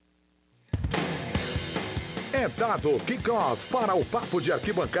É dado kickoff para o papo de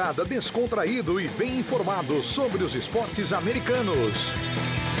arquibancada descontraído e bem informado sobre os esportes americanos.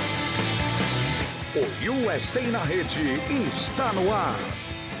 O USA na Rede está no ar.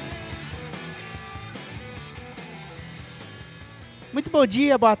 Muito bom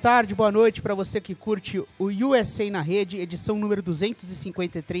dia, boa tarde, boa noite para você que curte o USA na Rede, edição número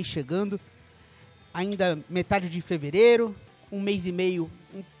 253 chegando. Ainda metade de fevereiro, um mês e meio,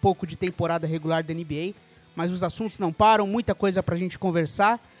 um pouco de temporada regular da NBA, mas os assuntos não param, muita coisa pra gente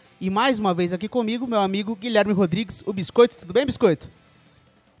conversar. E mais uma vez aqui comigo, meu amigo Guilherme Rodrigues, o Biscoito. Tudo bem, Biscoito?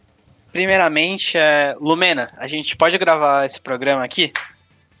 Primeiramente, Lumena, a gente pode gravar esse programa aqui?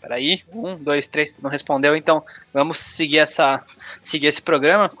 Peraí, 1, 2, 3, não respondeu, então vamos seguir esse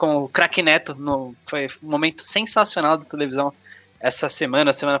programa com o Craque Neto. Foi um momento sensacional da televisão essa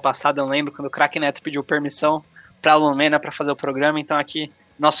semana passada, eu lembro, quando o Craque Neto pediu permissão pra Lumena pra fazer o programa, então aqui,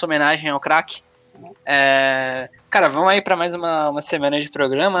 nossa homenagem ao Craque. Cara, vamos aí pra mais uma semana de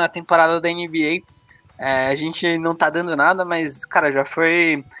programa. Na temporada da NBA, a gente não tá dando nada, mas, cara, já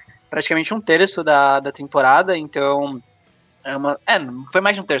foi praticamente um terço da temporada, então... não foi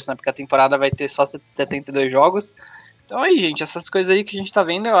mais de um terço, né? Porque a temporada vai ter só 72 jogos. Então aí, gente, essas coisas aí que a gente tá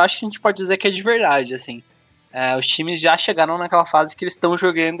vendo, eu acho que a gente pode dizer que é de verdade, assim. Os times já chegaram naquela fase que eles estão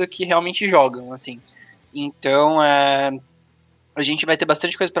jogando, que realmente jogam, assim. Então, a gente vai ter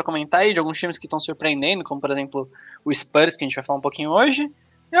bastante coisa pra comentar aí, de alguns times que estão surpreendendo, como, por exemplo, o Spurs, que a gente vai falar um pouquinho hoje.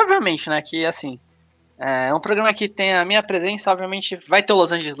 E, obviamente, né, que, assim, é um programa que tem a minha presença, obviamente, vai ter o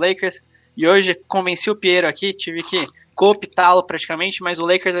Los Angeles Lakers. E hoje, convenci o Piero aqui, tive que cooptá-lo praticamente, mas o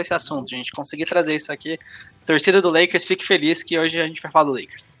Lakers vai ser assunto, gente. Consegui trazer isso aqui. Torcida do Lakers, fique feliz que hoje a gente vai falar do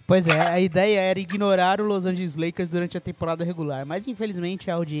Lakers. Pois é, a ideia era ignorar o Los Angeles Lakers durante a temporada regular, mas infelizmente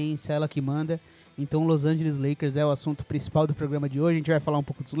a audiência é ela que manda, então o Los Angeles Lakers é o assunto principal do programa de hoje. A gente vai falar um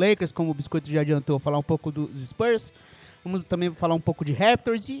pouco dos Lakers, como o Biscoito já adiantou, falar um pouco dos Spurs, vamos também falar um pouco de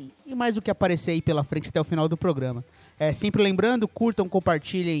Raptors e mais o que aparecer aí pela frente até o final do programa. Sempre lembrando, curtam,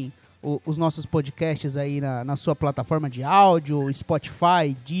 compartilhem os nossos podcasts aí na sua plataforma de áudio,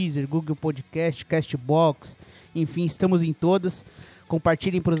 Spotify, Deezer, Google Podcast, Castbox, enfim, estamos em todas.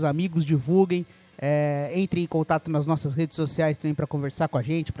 Compartilhem para os amigos, divulguem, entrem em contato nas nossas redes sociais também para conversar com a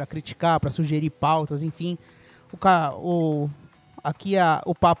gente, para criticar, para sugerir pautas, enfim. Aqui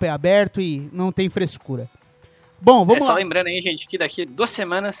o papo é aberto e não tem frescura. Bom, vamos lá. Só lembrando aí, gente, que daqui 2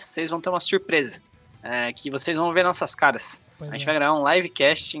 semanas vocês vão ter uma surpresa, que vocês vão ver nossas caras. A gente vai gravar um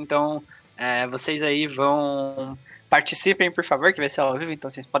livecast, então vocês aí participem, por favor, que vai ser ao vivo, então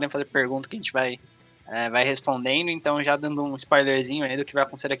vocês podem fazer pergunta que a gente vai respondendo, então já dando um spoilerzinho aí do que vai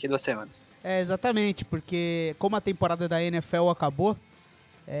acontecer daqui 2 semanas. Exatamente, porque como a temporada da NFL acabou,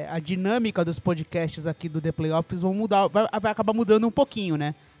 a dinâmica dos podcasts aqui do The Playoffs vão mudar, vai acabar mudando um pouquinho,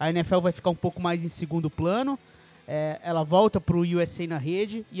 né? A NFL vai ficar um pouco mais em segundo plano, ela volta pro USA na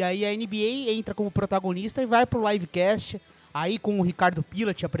Rede, e aí a NBA entra como protagonista e vai pro livecast, aí com o Ricardo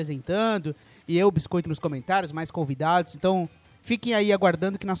Pila te apresentando, e eu, Biscoito, nos comentários, mais convidados. Então, fiquem aí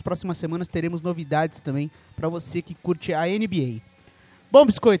aguardando que nas próximas semanas teremos novidades também para você que curte a NBA. Bom,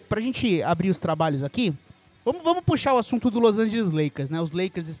 Biscoito, pra gente abrir os trabalhos aqui, vamos puxar o assunto do Los Angeles Lakers, né? Os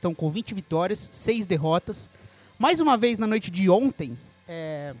Lakers estão com 20 vitórias, 6 derrotas. Mais uma vez, na noite de ontem,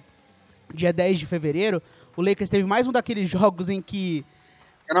 dia 10 de fevereiro, o Lakers teve mais um daqueles jogos em que...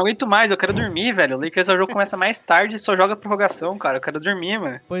 Eu não aguento mais, eu quero dormir, velho. O Lakers, o jogo começa mais tarde e só joga prorrogação, cara. Eu quero dormir,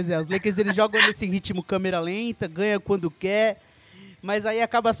 mano. Pois é, os Lakers eles jogam nesse ritmo câmera lenta, ganha quando quer, mas aí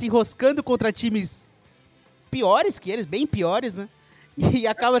acaba se enroscando contra times piores que eles, bem piores, né? E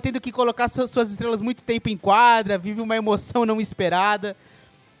acaba tendo que colocar suas estrelas muito tempo em quadra, vive uma emoção não esperada.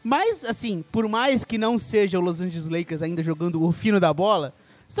 Mas, assim, por mais que não seja o Los Angeles Lakers ainda jogando o fino da bola,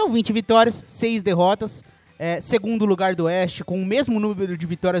 são 20 vitórias, 6 derrotas. Segundo lugar do Oeste, com o mesmo número de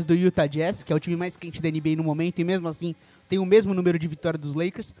vitórias do Utah Jazz, que é o time mais quente da NBA no momento, e mesmo assim tem o mesmo número de vitórias dos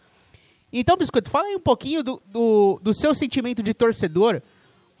Lakers. Então, Biscoito, fala aí um pouquinho do seu sentimento de torcedor.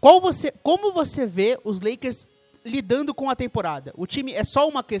 Como você vê os Lakers lidando com a temporada? O time é só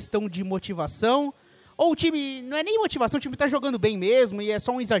uma questão de motivação? Ou o time não é nem motivação, o time tá jogando bem mesmo e é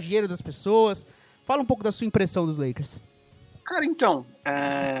só um exagero das pessoas? Fala um pouco da sua impressão dos Lakers. Cara, então,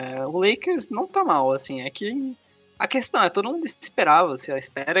 o Lakers não tá mal, assim, é que a questão é, todo mundo esperava, você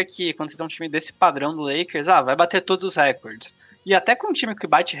espera que quando você tem um time desse padrão do Lakers, vai bater todos os recordes. E até com um time que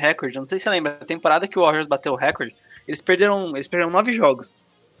bate recorde, não sei se você lembra, a temporada que o Warriors bateu o recorde, eles perderam 9 jogos.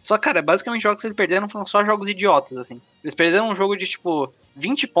 Só, cara, basicamente jogos que eles perderam foram só jogos idiotas, assim. Eles perderam um jogo de,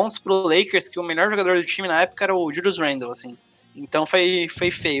 20 pontos pro Lakers, que o melhor jogador do time na época era o Julius Randle, assim. Então foi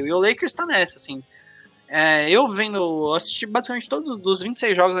feio. E o Lakers tá nessa, assim. Eu assisti basicamente todos os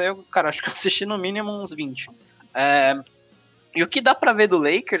 26 jogos aí, cara, acho que eu assisti no mínimo uns 20. E o que dá pra ver do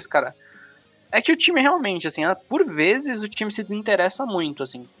Lakers, cara, é que o time realmente, assim, por vezes o time se desinteressa muito,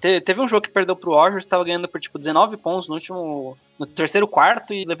 assim. Teve um jogo que perdeu pro Warriors, tava ganhando por, 19 pontos no terceiro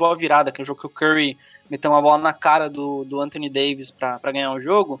quarto e levou a virada, que é o jogo que o Curry meteu uma bola na cara do Anthony Davis pra ganhar o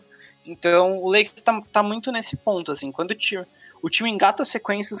jogo. Então, o Lakers tá muito nesse ponto, assim, quando o time engata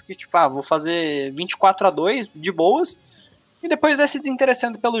sequências que, vou fazer 24-2 de boas, e depois vai se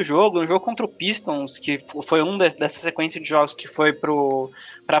desinteressando pelo jogo. Um jogo contra o Pistons, que foi dessa sequência de jogos que foi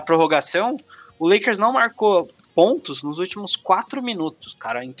pra prorrogação, o Lakers não marcou pontos nos últimos 4 minutos,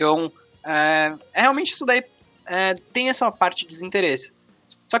 cara. Então, realmente isso daí tem essa parte de desinteresse.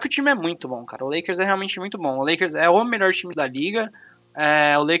 Só que o time é muito bom, cara. O Lakers é realmente muito bom. O Lakers é o melhor time da liga.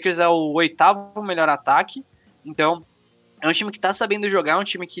 O Lakers é o 8º melhor ataque. Então, é um time que tá sabendo jogar, um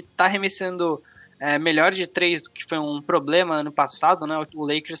time que tá arremessando melhor de 3, que foi um problema ano passado, né? O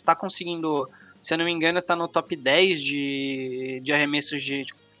Lakers está conseguindo, se eu não me engano, tá no top 10 de arremessos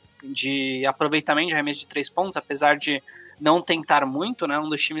de aproveitamento de arremesso de 3 pontos, apesar de não tentar muito, né?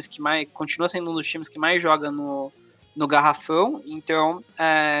 Continua sendo um dos times que mais joga no garrafão. Então,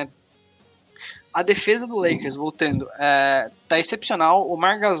 a defesa do Lakers, voltando, tá excepcional. O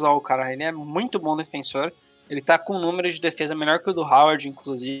Marc Gasol, cara, ele é muito bom defensor. Ele tá com um número de defesa melhor que o do Howard,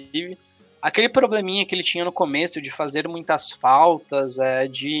 inclusive. Aquele probleminha que ele tinha no começo de fazer muitas faltas,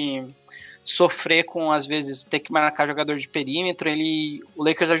 de sofrer com, às vezes, ter que marcar jogador de perímetro, o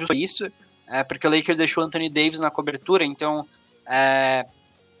Lakers ajustou isso, porque o Lakers deixou o Anthony Davis na cobertura, então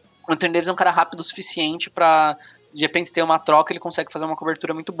o Anthony Davis é um cara rápido o suficiente para, de repente, ter uma troca, ele consegue fazer uma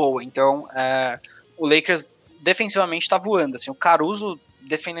cobertura muito boa. Então, o Lakers defensivamente está voando. Assim, o Caruso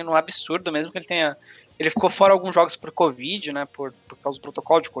defendendo um absurdo, mesmo que ele tenha... Ele ficou fora alguns jogos por Covid, né, por causa do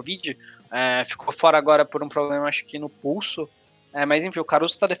protocolo de Covid, ficou fora agora por um problema, acho que no pulso, mas enfim, o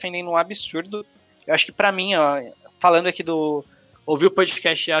Caruso tá defendendo um absurdo. Eu acho que pra mim, falando aqui ouvi o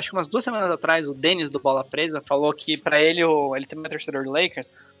podcast, acho que umas 2 semanas atrás, o Dennis do Bola Presa falou que pra ele, ele também é torcedor do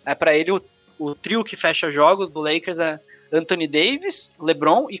Lakers, pra ele o trio que fecha jogos do Lakers é Anthony Davis,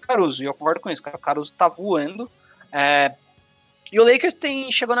 LeBron e Caruso, e eu concordo com isso, o Caruso tá voando, e o Lakers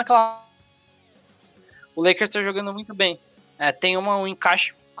chegou naquela... O Lakers tá jogando muito bem. Tem um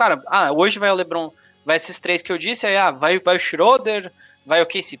encaixe. Cara, hoje vai o LeBron, vai esses 3 que eu disse, aí vai o Schroeder, vai o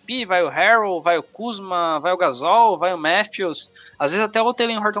KCP, vai o Harrell, vai o Kuzma, vai o Gasol, vai o Matthews. Às vezes até o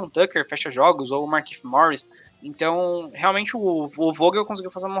Taylor Horton Tucker fecha jogos, ou o Markieff Morris. Então, realmente o Vogel conseguiu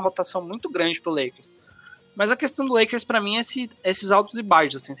fazer uma rotação muito grande pro Lakers. Mas a questão do Lakers, pra mim, é esses altos e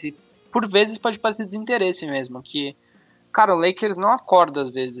baixos. Assim, por vezes pode parecer desinteresse mesmo, que... Cara, o Lakers não acorda às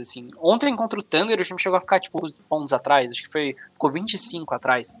vezes, assim. Ontem contra o Thunder, o time chegou a ficar, pontos atrás. Acho que ficou 25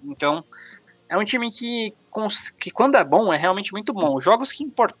 atrás. Então, é um time que quando é bom, é realmente muito bom. Os jogos que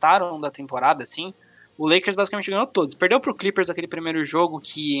importaram da temporada, assim, o Lakers basicamente ganhou todos. Perdeu pro Clippers aquele primeiro jogo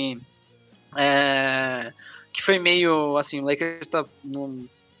que foi meio, assim, o Lakers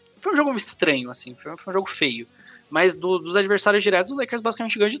foi um jogo estranho, assim. Foi um jogo feio. Mas dos adversários diretos, o Lakers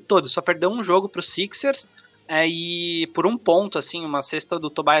basicamente ganhou de todos. Só perdeu um jogo pro Sixers, e por 1 ponto, assim, uma cesta do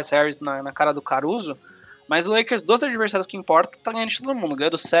Tobias Harris na cara do Caruso, mas o Lakers, dos adversários que importa, tá ganhando de todo mundo,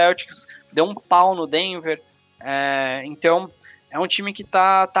 ganhou do Celtics, deu um pau no Denver, então é um time que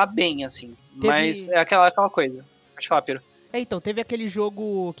tá bem, assim, mas é aquela coisa. Pode falar, Piro. Então, teve aquele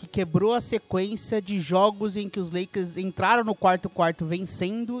jogo que quebrou a sequência de jogos em que os Lakers entraram no quarto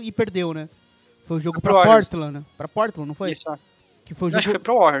vencendo e perdeu, né? Foi o jogo pra Portland, né? Pra Portland, não foi? Isso, que foi o jogo... Acho que foi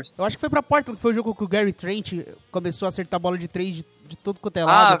pro Warriors. Eu acho que foi pra Portland, que foi o jogo que o Gary Trent começou a acertar a bola de 3 de todo quanto é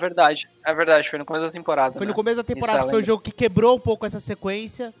lado. Verdade. É verdade, foi no começo da temporada. Foi no começo da temporada, foi o jogo que quebrou um pouco essa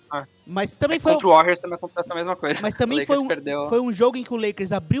sequência. Mas também foi... Contra o Warriors também acontece a mesma coisa. Mas também foi um jogo em que o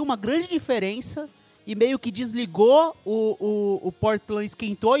Lakers abriu uma grande diferença e meio que desligou, o Portland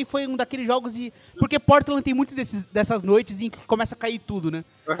esquentou, e foi um daqueles jogos porque Portland tem muito dessas noites em que começa a cair tudo, né?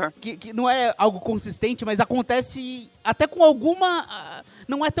 Uhum. Que não é algo consistente, mas acontece até com alguma...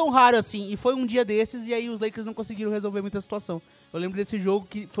 Não é tão raro assim, e foi um dia desses, e aí os Lakers não conseguiram resolver muita situação. Eu lembro desse jogo,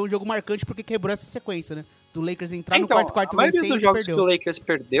 que foi um jogo marcante porque quebrou essa sequência, né? Do Lakers entrar no quarto vencendo e perdeu. Que o Lakers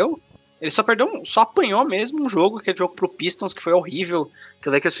perdeu, ele só apanhou mesmo um jogo, aquele jogo pro Pistons, que foi horrível, que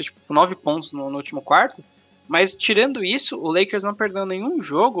o Lakers fez 9 pontos no último quarto, mas tirando isso, o Lakers não perdeu nenhum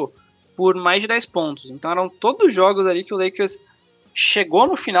jogo por mais de 10 pontos, então eram todos jogos ali que o Lakers chegou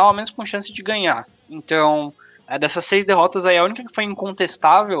no final, ao menos com chance de ganhar. Então, dessas 6 derrotas aí, a única que foi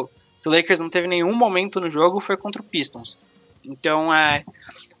incontestável, que o Lakers não teve nenhum momento no jogo, foi contra o Pistons. Então, é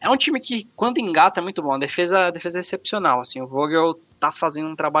um time que, quando engata, é muito bom. A defesa é excepcional. Assim, o Vogel tá fazendo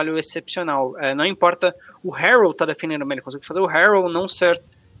um trabalho excepcional. Não importa, o Harrell tá defendendo bem. Ele conseguiu fazer o Harrell não ser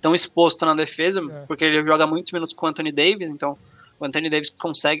tão exposto na defesa, porque ele joga muitos minutos com o Anthony Davis, então o Anthony Davis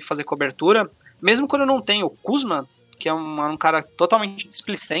consegue fazer cobertura. Mesmo quando não tem o Kuzma, que é um cara totalmente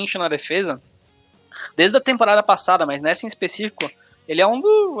displicente na defesa, desde a temporada passada, mas nessa em específico, ele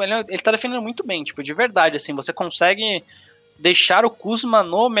tá defendendo muito bem, tipo, de verdade, assim, você consegue deixar o Kuzma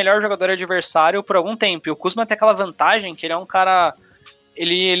no melhor jogador adversário por algum tempo, e o Kuzma tem aquela vantagem que ele é um cara,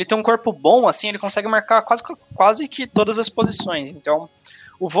 ele tem um corpo bom, assim, ele consegue marcar quase que todas as posições, então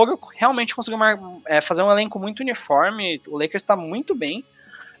o Vogel realmente conseguiu fazer um elenco muito uniforme, o Lakers tá muito bem,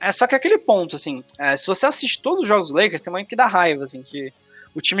 só que aquele ponto, assim, se você assiste todos os jogos do Lakers, tem muito que dá raiva, assim, que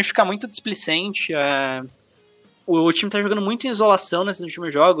o time fica muito displicente, o time tá jogando muito em isolação nesses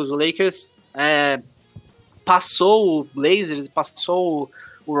últimos jogos, o Lakers passou o Blazers, passou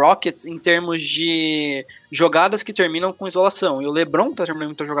o Rockets em termos de jogadas que terminam com isolação, e o LeBron tá terminando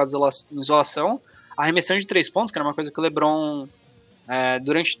muitas jogadas em isolação, arremessando de 3 pontos, que era uma coisa que o LeBron,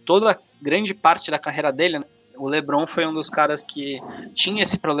 durante toda a grande parte da carreira dele, né, o LeBron foi um dos caras que tinha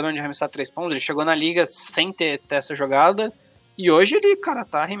esse problema de arremessar 3 pontos, ele chegou na liga sem ter essa jogada, e hoje ele, cara,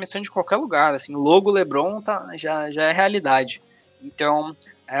 tá arremessando de qualquer lugar, assim, o logo LeBron já é realidade. Então,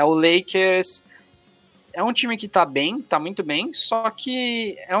 o Lakers é um time que tá bem, tá muito bem, só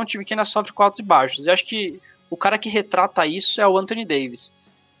que é um time que ainda sofre com altos e baixos. Eu acho que o cara que retrata isso é o Anthony Davis.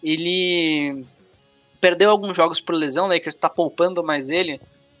 Ele perdeu alguns jogos por lesão, o Lakers tá poupando mais ele,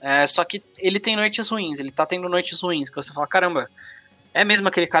 só que ele tem noites ruins, ele tá tendo noites ruins, que você fala, caramba, é mesmo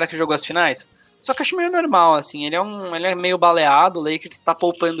aquele cara que jogou as finais? Só que eu acho meio normal, assim, ele é meio baleado, o Lakers tá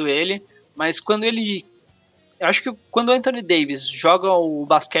poupando ele, mas quando ele... Eu acho que quando o Anthony Davis joga o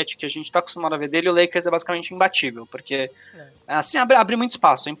basquete que a gente tá acostumado a ver dele, o Lakers é basicamente imbatível, porque assim, abre muito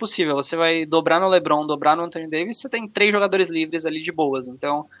espaço, é impossível, você vai dobrar no LeBron, dobrar no Anthony Davis, você tem 3 jogadores livres ali de boas,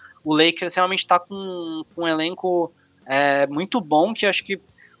 então o Lakers realmente tá com um elenco muito bom, que acho que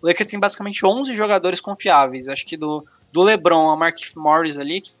o Lakers tem basicamente 11 jogadores confiáveis, acho que do LeBron ao Markieff Morris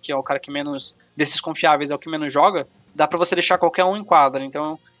ali, que é o cara que menos, desses confiáveis é o que menos joga, dá pra você deixar qualquer um em quadra,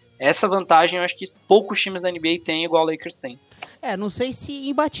 então essa vantagem eu acho que poucos times da NBA têm igual o Lakers tem. Não sei se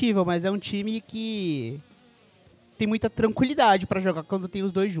imbatível, mas é um time que tem muita tranquilidade pra jogar quando tem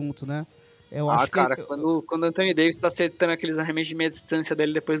os dois juntos, né? Eu acho cara, que... quando o Anthony Davis tá acertando aqueles arremessos de meia distância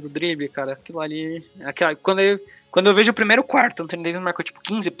dele depois do drible, cara, aquilo ali... Quando eu vejo o primeiro quarto, o Anthony Davis marcou tipo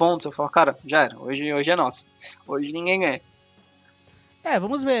 15 pontos, eu falo, cara, já era, hoje é nosso. Hoje ninguém ganha.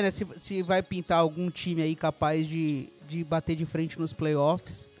 Vamos ver, né, se vai pintar algum time aí capaz de bater de frente nos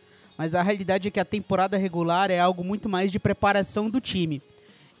playoffs. Mas a realidade é que a temporada regular é algo muito mais de preparação do time.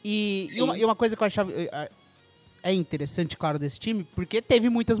 E uma coisa que eu achava interessante, claro, desse time, porque teve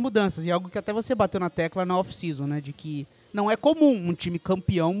muitas mudanças, e algo que até você bateu na tecla na off-season, né, de que não é comum um time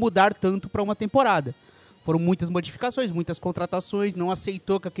campeão mudar tanto para uma temporada. Foram muitas modificações, muitas contratações, não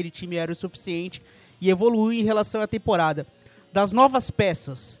aceitou que aquele time era o suficiente e evoluiu em relação à temporada. Das novas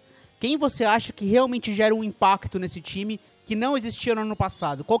peças, quem você acha que realmente gera um impacto nesse time que não existia no ano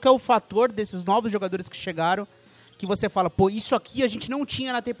passado? Qual que é o fator desses novos jogadores que chegaram que você fala, pô, isso aqui a gente não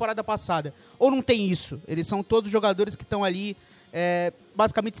tinha na temporada passada? Ou não tem isso? Eles são todos jogadores que estão ali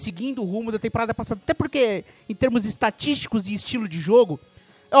basicamente seguindo o rumo da temporada passada. Até porque, em termos estatísticos e estilo de jogo,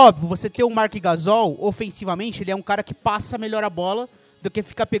 é óbvio, você ter o Marc Gasol, ofensivamente, ele é um cara que passa melhor a bola do que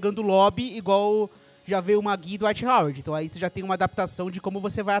ficar pegando lobby igual já veio o Magui e do Dwight Howard. Então aí você já tem uma adaptação de como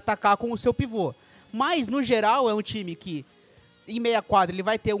você vai atacar com o seu pivô. Mas, no geral, é um time que, em meia quadra, ele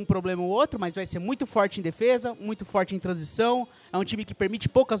vai ter um problema ou outro, mas vai ser muito forte em defesa, muito forte em transição. É um time que permite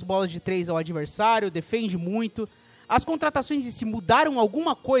poucas bolas de 3 ao adversário, defende muito. As contratações em si mudaram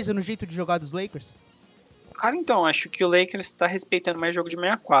alguma coisa no jeito de jogar dos Lakers? Cara, então, acho que o Lakers está respeitando mais jogo de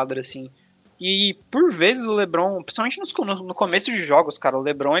meia quadra, assim. E, por vezes, o LeBron, principalmente no começo de jogos, cara, o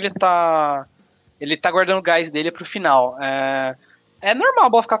LeBron, ele tá guardando o gás dele pro final. É normal a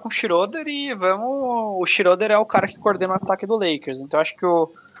bola ficar com o Schroeder e o Schroeder é o cara que coordena o ataque do Lakers. Então acho que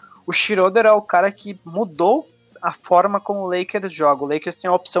o Schroeder é o cara que mudou a forma como o Lakers joga. O Lakers tem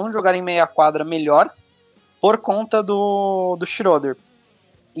a opção de jogar em meia quadra melhor por conta do Schroeder.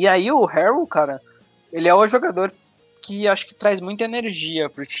 E aí o Harrell, cara, ele é o jogador que acho que traz muita energia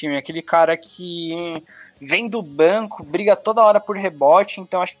pro time. Aquele cara que vem do banco, briga toda hora por rebote.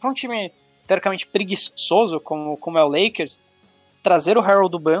 Então acho que pra um time teoricamente preguiçoso como é o Lakers, trazer o Harrell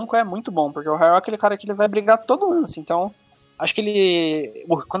do banco é muito bom, porque o Harrell é aquele cara que ele vai brigar todo lance, então acho que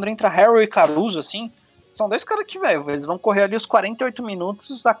quando entra Harrell e Caruso, assim, são dois caras que, velho, eles vão correr ali os 48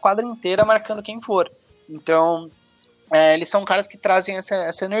 minutos, a quadra inteira marcando quem for, então eles são caras que trazem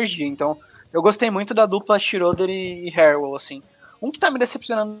essa energia, então eu gostei muito da dupla Schroeder e Harrell, assim. Um que tá me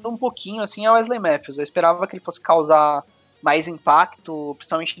decepcionando um pouquinho, assim, é o Wesley Matthews, eu esperava que ele fosse causar mais impacto,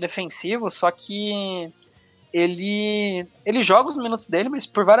 principalmente defensivo, só que ele joga os minutos dele, mas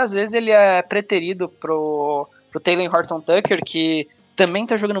por várias vezes ele é preterido pro Taylor Horton Tucker, que também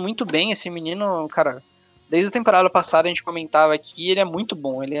tá jogando muito bem. Esse menino, cara, desde a temporada passada a gente comentava aqui, ele é muito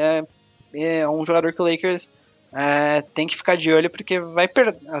bom, ele é um jogador que o Lakers tem que ficar de olho, porque vai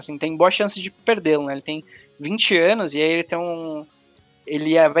assim, tem boa chance de perdê-lo, né? Ele tem 20 anos e aí ele tem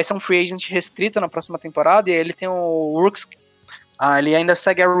vai ser um free agent restrito na próxima temporada, e aí ele tem o Rooks. Ele ainda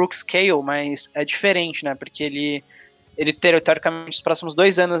segue a Rooks Scale, mas é diferente, né? Porque ele teoricamente, os próximos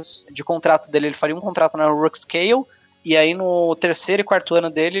 2 anos de contrato dele, ele faria um contrato na Rooks Scale, e aí no terceiro e quarto ano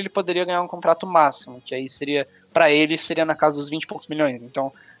dele, ele poderia ganhar um contrato máximo, que aí seria, pra ele, seria na casa dos 20 e poucos milhões.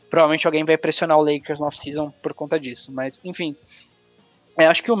 Então, provavelmente alguém vai pressionar o Lakers na off-season por conta disso. Mas, enfim,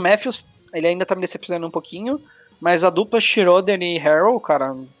 acho que o Matthews, ele ainda tá me decepcionando um pouquinho, mas a dupla Schroeder e Harrell,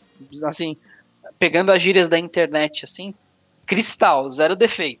 cara, assim, pegando as gírias da internet, assim, cristal, 0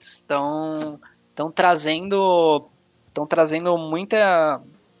 defeitos. Estão trazendo muita...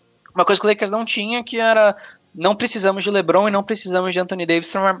 Uma coisa que o Lakers não tinha, que era, não precisamos de LeBron e não precisamos de Anthony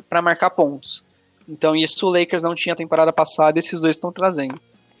Davis para marcar pontos. Então isso o Lakers não tinha a temporada passada, e esses dois estão trazendo.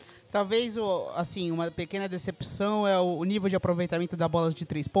 Talvez, assim, uma pequena decepção é o nível de aproveitamento da bola de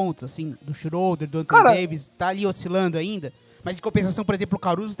 3 pontos, assim, do Schroeder, do Anthony Davis, tá ali oscilando ainda, mas em compensação, por exemplo, o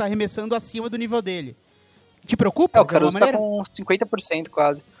Caruso tá arremessando acima do nível dele. Te preocupa? O Caruso tá com 50%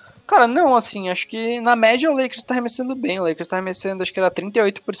 quase. Cara, não, assim, acho que na média o Lakers tá arremessando bem, o Lakers tá arremessando, acho que era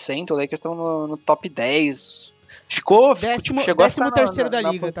 38%, o Lakers estão no top 10. Chegou 13º da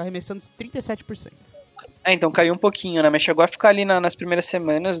liga, tá arremessando 37%. Então caiu um pouquinho, né? Mas chegou a ficar ali nas primeiras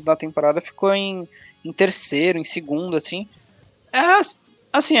semanas da temporada, ficou em terceiro, em segundo, assim.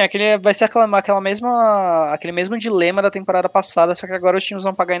 Assim, vai ser aquele mesmo dilema da temporada passada, só que agora os times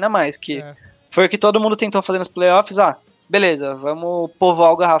vão pagar ainda mais, que foi o que todo mundo tentou fazer nos playoffs. Beleza, vamos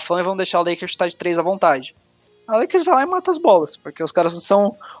povoar o garrafão e vamos deixar o Lakers chutar de 3 à vontade. A Lakers vai lá e mata as bolas, porque os caras não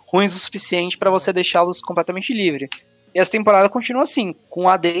são ruins o suficiente para você deixá-los completamente livre. E essa temporada continua assim, com o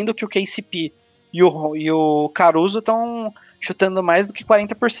adendo que o KCP e o Caruso estão chutando mais do que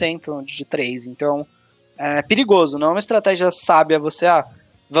 40% de 3. Então, é perigoso. Não é uma estratégia sábia você,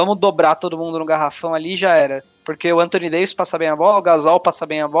 vamos dobrar todo mundo no garrafão ali e já era. Porque o Anthony Davis passa bem a bola, o Gasol passa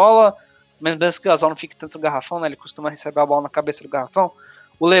bem a bola, mesmo que o Gasol não fique tanto no garrafão, né? Ele costuma receber a bola na cabeça do garrafão.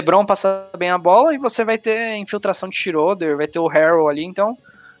 O LeBron passa bem a bola e você vai ter infiltração de Schroeder, vai ter o Harrell ali. Então,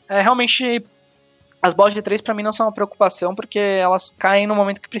 realmente, as bolas de 3 para mim não são uma preocupação, porque elas caem no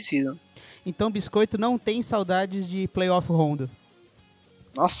momento que precisam. Então, Biscoito não tem saudades de playoff Rondo.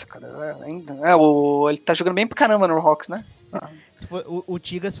 Nossa, cara, ele tá jogando bem pra caramba no Hawks, né? O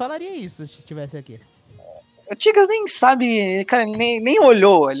Tigas falaria isso se estivesse aqui. O Tigas nem sabe, cara, nem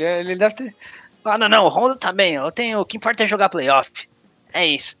olhou. Ele deve ter... não, o Rondo tá bem, o que importa é jogar playoff. É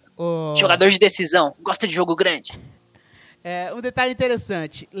isso. Jogador de decisão, gosta de jogo grande. Um detalhe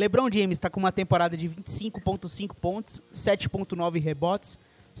interessante, LeBron James tá com uma temporada de 25,5 pontos, 7,9 rebotes,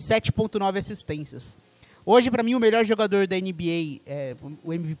 7,9 assistências. Hoje, para mim, o melhor jogador da NBA,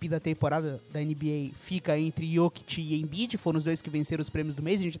 o MVP da temporada da NBA, fica entre Jokic e Embiid, foram os dois que venceram os prêmios do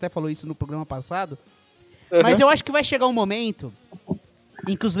mês, a gente até falou isso no programa passado. Mas eu acho que vai chegar um momento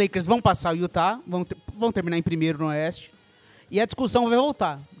em que os Lakers vão passar o Utah, vão terminar em primeiro no Oeste, e a discussão vai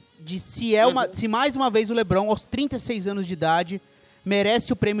voltar de se mais uma vez o LeBron, aos 36 anos de idade,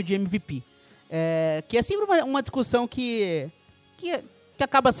 merece o prêmio de MVP. Que é sempre uma discussão que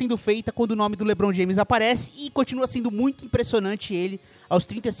acaba sendo feita quando o nome do LeBron James aparece, e continua sendo muito impressionante ele, aos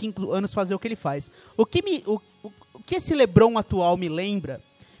 35 anos, fazer o que ele faz. O que esse LeBron atual me lembra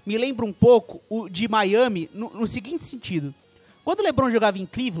um pouco o de Miami, no seguinte sentido. Quando o LeBron jogava em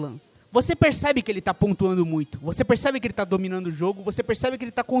Cleveland, você percebe que ele está pontuando muito, você percebe que ele está dominando o jogo, você percebe que ele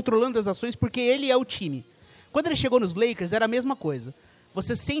está controlando as ações, porque ele é o time. Quando ele chegou nos Lakers, era a mesma coisa.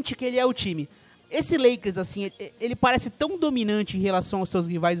 Você sente que ele é o time. Esse Lakers, assim, ele parece tão dominante em relação aos seus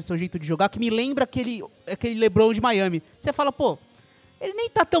rivais e ao seu jeito de jogar, que me lembra aquele LeBron de Miami. Você fala, ele nem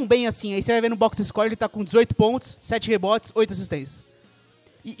tá tão bem assim. Aí você vai ver no box score, ele tá com 18 pontos, 7 rebotes, 8 assistências.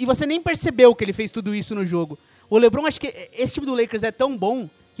 E você nem percebeu que ele fez tudo isso no jogo. O LeBron, acho que esse time do Lakers é tão bom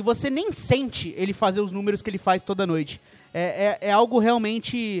que você nem sente ele fazer os números que ele faz toda noite. É algo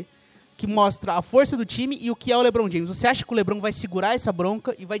realmente que mostra a força do time e o que é o LeBron James. Você acha que o LeBron vai segurar essa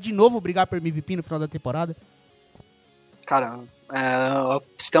bronca e vai de novo brigar por MVP no final da temporada? Cara,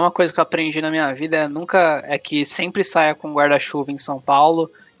 se tem uma coisa que eu aprendi na minha vida é que sempre saia com guarda-chuva em São Paulo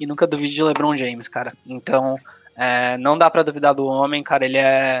e nunca duvide de LeBron James, cara. Então, não dá pra duvidar do homem, cara.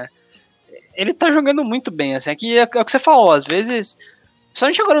 Ele tá jogando muito bem, assim. Aqui é o que você falou, às vezes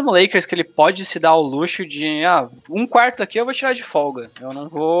Principalmente agora no Lakers, que ele pode se dar o luxo de, um quarto aqui eu vou tirar de folga. Eu não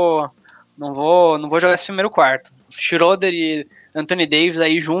vou jogar esse primeiro quarto. Schroeder e Anthony Davis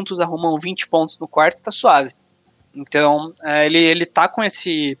aí juntos arrumam 20 pontos no quarto e tá suave. Então, ele tá com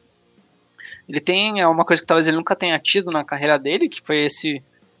esse... Ele tem uma coisa que talvez ele nunca tenha tido na carreira dele, que foi esse...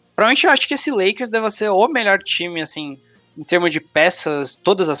 Provavelmente eu acho que esse Lakers deve ser o melhor time, assim, em termos de peças,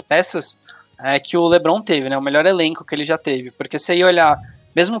 todas as peças, que o LeBron teve, né? O melhor elenco que ele já teve. Porque se aí olhar,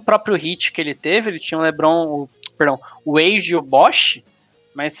 mesmo o próprio hit que ele teve, ele tinha o LeBron, o Wade e o Bosh,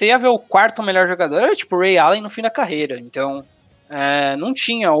 mas você ia ver o quarto melhor jogador, era tipo o Ray Allen no fim da carreira. Então, não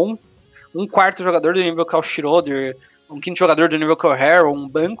tinha um quarto jogador do nível que é o Schroeder, um quinto jogador do nível que é o Harrell, um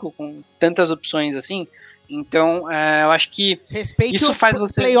banco com tantas opções assim. Então, eu acho que respeite isso faz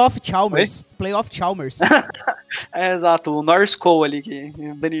você... Playoff Chalmers. Playoff Chalmers. Exato, o Norris Cole ali,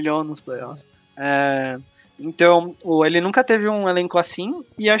 que brilhou nos playoffs. Então, ele nunca teve um elenco assim,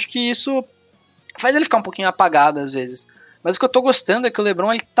 e acho que isso faz ele ficar um pouquinho apagado às vezes. Mas o que eu tô gostando é que o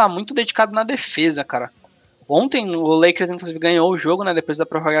LeBron ele tá muito dedicado na defesa, cara. Ontem o Lakers, inclusive, ganhou o jogo, né, depois da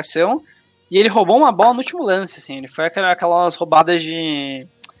prorrogação, e ele roubou uma bola no último lance, assim. Ele foi aquelas roubadas de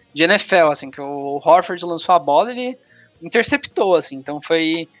NFL, assim, que o Horford lançou a bola e ele interceptou, assim. Então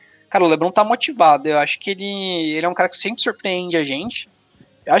foi... Cara, o LeBron tá motivado. Eu acho que ele é um cara que sempre surpreende a gente.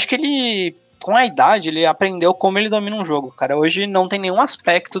 Eu acho que ele, com a idade, ele aprendeu como ele domina um jogo, cara. Hoje não tem nenhum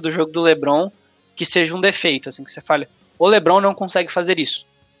aspecto do jogo do LeBron que seja um defeito, assim, que você fale, o LeBron não consegue fazer isso.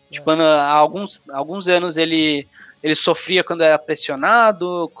 Tipo, há alguns anos ele sofria quando era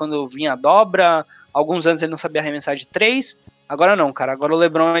pressionado, quando vinha a dobra, alguns anos ele não sabia arremessar de 3, agora não, cara. Agora o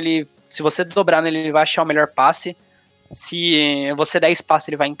LeBron, se você dobrar nele, ele vai achar o melhor passe, se você der espaço,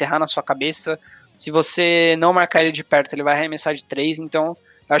 ele vai enterrar na sua cabeça, se você não marcar ele de perto, ele vai arremessar de 3, então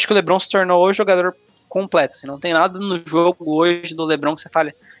eu acho que o LeBron se tornou hoje jogador completo, assim, não tem nada no jogo hoje do LeBron que você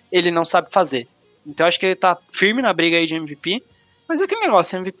fale, ele não sabe fazer. Então eu acho que ele tá firme na briga aí de MVP, mas é aquele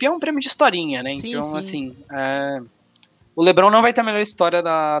negócio, MVP é um prêmio de historinha, né? Sim, então, sim. assim, o LeBron não vai ter a melhor história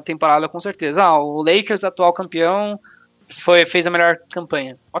da temporada, com certeza. O Lakers, atual campeão, fez a melhor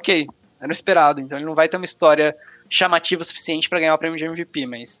campanha. Ok, era o esperado, então ele não vai ter uma história chamativa o suficiente para ganhar o prêmio de MVP,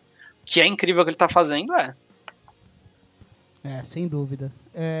 mas o que é incrível que ele tá fazendo sem dúvida.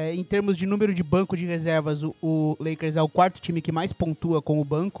 Em termos de número de banco de reservas, o Lakers é o quarto time que mais pontua com o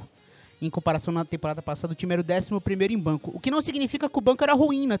banco. Em comparação na temporada passada, o time era o 11º em banco. O que não significa que o banco era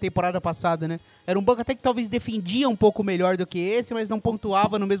ruim na temporada passada, né? Era um banco até que talvez defendia um pouco melhor do que esse, mas não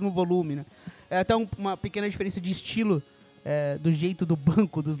pontuava no mesmo volume, né? É até uma pequena diferença de estilo do jeito do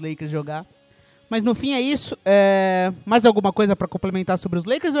banco dos Lakers jogar. Mas no fim é isso. Mais alguma coisa pra complementar sobre os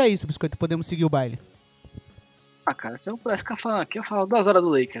Lakers ou é isso, Biscoito? Podemos seguir o baile? Cara, se eu pudesse ficar falando aqui, eu falo 2 horas do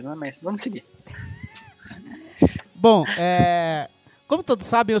Lakers, né? Mas vamos seguir. Bom, como todos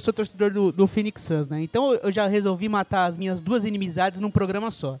sabem, eu sou torcedor do Phoenix Suns, né? Então eu já resolvi matar as minhas 2 inimizades num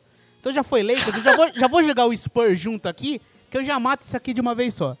programa só. Então já foi Lakers, eu já vou jogar o Spurs junto aqui, que eu já mato isso aqui de uma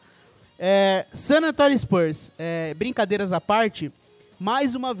vez só. San Antonio Spurs, brincadeiras à parte,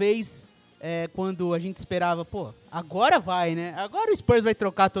 mais uma vez, quando a gente esperava, agora vai, né? Agora o Spurs vai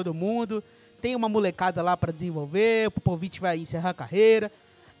trocar todo mundo, tem uma molecada lá pra desenvolver, o Popovich vai encerrar a carreira.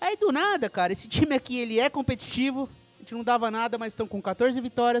 Aí do nada, cara, esse time aqui, ele é competitivo, a gente não dava nada, mas estão com 14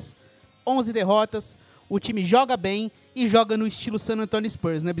 vitórias, 11 derrotas. O time joga bem e joga no estilo San Antonio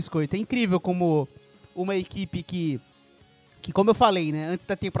Spurs, né, Biscoito? É incrível como uma equipe que como eu falei, né, antes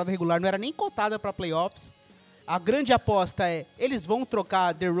da temporada regular não era nem cotada para playoffs. A grande aposta eles vão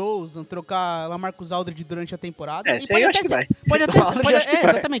trocar DeRozan, trocar LaMarcus Aldridge durante a temporada. E pode até ser,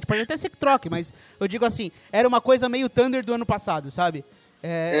 exatamente, pode até ser que troque, mas eu digo assim, era uma coisa meio Thunder do ano passado, sabe?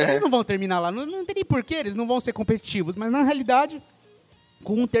 Eles não vão terminar lá, não tem nem porquê, eles não vão ser competitivos, mas na realidade,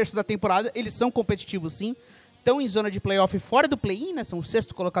 com 1/3 da temporada, eles são competitivos sim, estão em zona de playoff fora do play-in, né, são o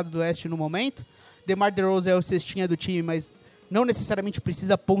 6º colocado do Oeste no momento. DeMar DeRozan é o cestinha do time, mas não necessariamente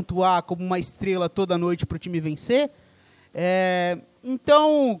precisa pontuar como uma estrela toda noite para o time vencer.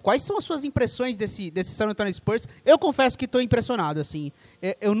 Então, quais são as suas impressões desse San Antonio Spurs? Eu confesso que estou impressionado, assim,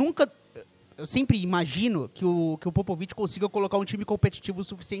 eu sempre imagino que o Popovich consiga colocar um time competitivo o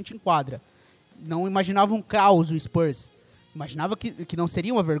suficiente em quadra. Não imaginava um caos o Spurs. Imaginava que não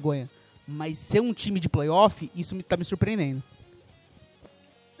seria uma vergonha. Mas ser um time de playoff, isso tá me surpreendendo.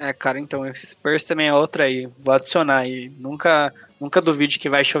 Cara, então, o Spurs também é outra aí. Vou adicionar aí. Nunca duvide que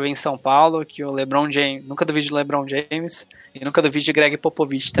vai chover em São Paulo, que o LeBron James... Nunca duvide do LeBron James e nunca duvide de Greg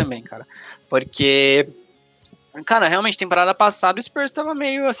Popovich também, cara. Porque... Cara, realmente, temporada passada o Spurs tava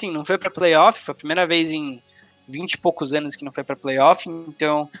meio assim, não foi pra playoff, foi a primeira vez em 20 e poucos anos que não foi pra playoff,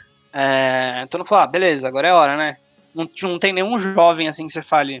 então todo mundo falou, beleza, agora é hora, né? Não tem nenhum jovem assim que você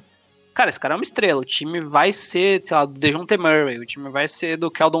fale, cara, esse cara é uma estrela, o time vai ser, sei lá, do DeJounte Murray, o time vai ser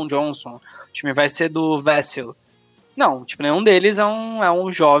do Keldon Johnson, o time vai ser do Vassell. Não, tipo, nenhum deles é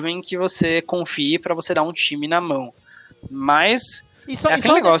um jovem que você confie pra você dar um time na mão. Mas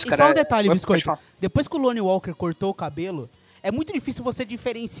aquele negócio, cara. Só um detalhe, Biscoito. Depois que o Lonnie Walker cortou o cabelo, é muito difícil você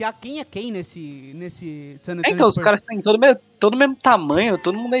diferenciar quem é quem nesse San Antonio Spurs. Os caras têm todo o mesmo tamanho,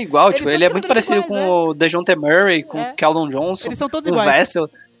 todo mundo é igual. Tipo, ele é muito parecido iguais, com o DeJounte Murray, com o Keldon Johnson, eles são todos com o Vassell.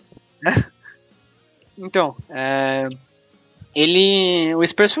 Então, o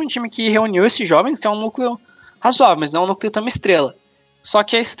Spurs foi um time que reuniu esses jovens, que é um núcleo razoável, mas não é um núcleo tão estrela. Só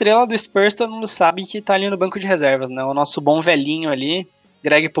que a estrela do Spurs todo mundo sabe que tá ali no banco de reservas, né? O nosso bom velhinho ali,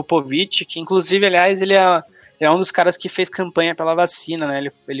 Greg Popovich, que inclusive, aliás, ele é um dos caras que fez campanha pela vacina,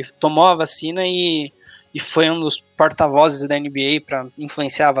 né? Ele tomou a vacina e foi um dos porta-vozes da NBA para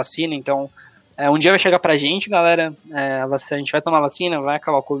influenciar a vacina. Então, um dia vai chegar pra gente, galera. A gente vai tomar a vacina, vai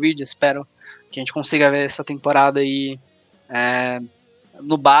acabar o Covid. Espero que a gente consiga ver essa temporada aí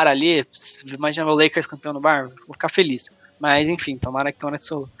no bar ali. Imagina o Lakers campeão no bar, vou ficar feliz. Mas enfim, tomara que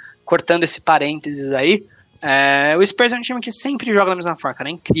cortando esse parênteses aí. O Spurs é um time que sempre joga da mesma forma, cara.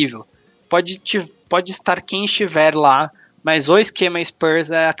 É incrível. Pode estar quem estiver lá, mas o esquema Spurs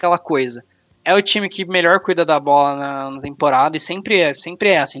é aquela coisa. É o time que melhor cuida da bola na temporada e sempre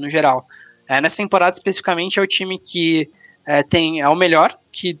é assim, no geral. Nessa temporada especificamente é o time que é o melhor,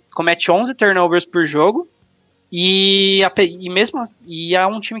 que comete 11 turnovers por jogo e é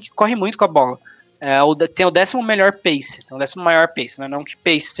um time que corre muito com a bola. Tem o 10º melhor pace, tem o 10º maior pace, né? Não que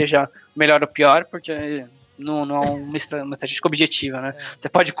pace seja melhor ou pior, porque não é uma estatística objetiva, né? Você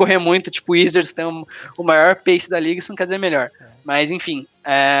pode correr muito, tipo o Wizards, que tem o maior pace da liga, isso não quer dizer melhor. Mas enfim,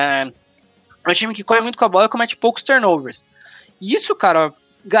 é um time que corre muito com a bola e comete poucos turnovers. E isso, cara,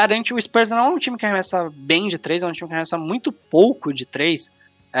 garante. O Spurs não é um time que arremessa bem de 3, é um time que arremessa muito pouco de 3.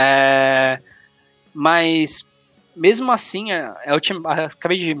 Mas mesmo assim, é o time.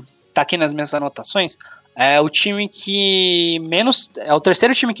 Acabei de estar aqui nas minhas anotações. É o time que menos. É o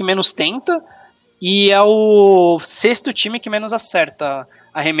terceiro time que menos tenta. E é o 6º time que menos acerta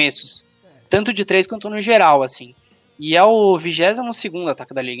arremessos. Tanto de 3 quanto no geral, assim. E é o 22º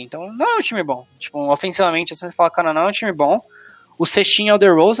ataque da liga. Então não é um time bom. Tipo, ofensivamente, você fala, cara, não é um time bom. O sextinho é o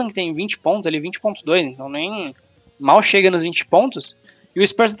DeRozan, que tem 20 pontos, ele 20.2, então nem mal chega nos 20 pontos. E o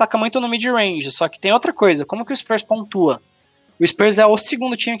Spurs ataca muito no mid-range, só que tem outra coisa, como que o Spurs pontua? O Spurs é o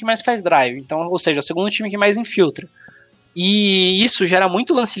 2º time que mais faz drive, então, ou seja, é o 2º time que mais infiltra. E isso gera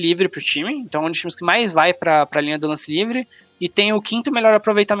muito lance livre pro time, então é um dos times que mais vai pra linha do lance livre, e tem o 5º melhor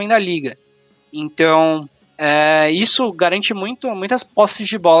aproveitamento da liga. Então, isso garante muitas posses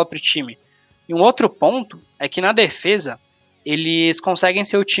de bola pro time. E um outro ponto é que na defesa, eles conseguem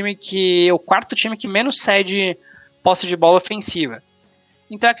ser o 4º time que menos cede posse de bola ofensiva.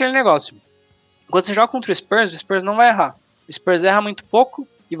 Então é aquele negócio. Quando você joga contra o Spurs não vai errar. O Spurs erra muito pouco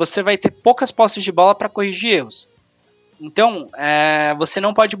e você vai ter poucas posses de bola para corrigir erros. Então, você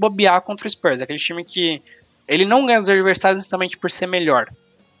não pode bobear contra o Spurs. É aquele time que ele não ganha dos adversários necessariamente por ser melhor.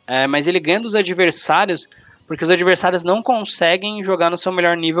 Mas ele ganha dos adversários porque os adversários não conseguem jogar no seu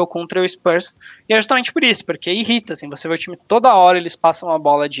melhor nível contra o Spurs, e é justamente por isso, porque irrita, assim, você vê o time toda hora eles passam a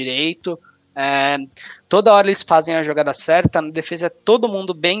bola direito, toda hora eles fazem a jogada certa, na defesa é todo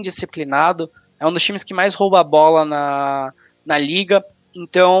mundo bem disciplinado, é um dos times que mais rouba a bola na liga,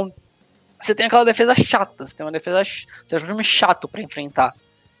 então você tem aquela defesa chata, você é um time chato para enfrentar.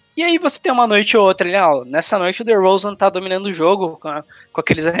 E aí você tem uma noite ou outra ali, nessa noite o DeRozan tá dominando o jogo com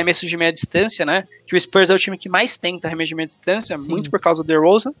aqueles arremessos de meia distância, né? Que o Spurs é o time que mais tenta arremesso de meia distância, Sim. Muito por causa do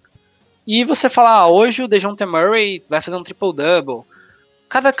DeRozan. E você fala, hoje o DeJounte Murray vai fazer um triple-double.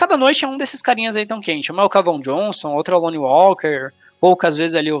 Cada noite é um desses carinhas aí tão quente. Um é o Keldon Johnson, outro é o Lonnie Walker. Poucas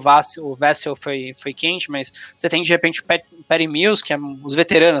vezes ali o Vassell foi quente, mas você tem de repente o Patty Mills, que é os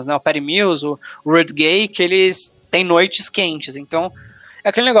veteranos, né? O Patty Mills, o Rudy Gay, que eles têm noites quentes, então... É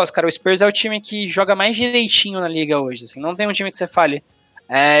aquele negócio, cara, o Spurs é o time que joga mais direitinho na liga hoje, assim, não tem um time que você fale,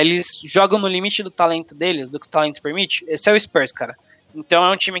 eles jogam no limite do talento deles, do que o talento permite, esse é o Spurs, cara. Então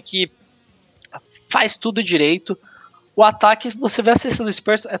é um time que faz tudo direito, o ataque, você vê a cesta do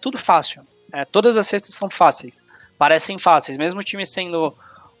Spurs, é tudo fácil, todas as cestas são fáceis, parecem fáceis, mesmo o time sendo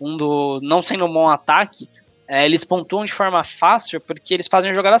não sendo um bom ataque, eles pontuam de forma fácil porque eles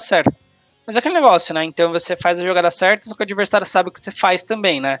fazem a jogada certa. Mas é aquele negócio, né? Então você faz a jogada certa, só que o adversário sabe o que você faz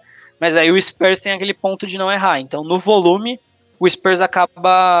também, né? Mas aí o Spurs tem aquele ponto de não errar. Então no volume, o Spurs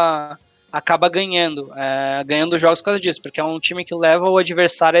acaba ganhando jogos por causa disso, porque é um time que leva o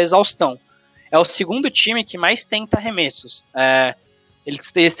adversário à exaustão. É o 2º time que mais tenta arremessos.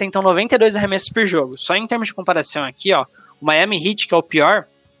 Eles tentam 92 arremessos por jogo. Só em termos de comparação aqui, ó, o Miami Heat, que é o pior,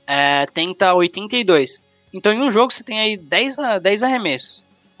 tenta 82. Então em um jogo você tem aí 10 arremessos.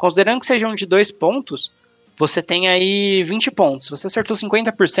 Considerando que sejam de 2 pontos, você tem aí 20 pontos. Se você acertou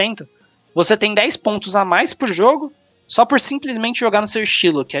 50%, você tem 10 pontos a mais por jogo, só por simplesmente jogar no seu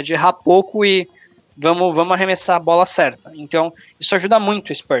estilo, que é de errar pouco e vamos arremessar a bola certa. Então, isso ajuda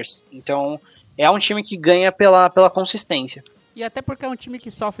muito o Spurs. Então, é um time que ganha pela consistência. E até porque é um time que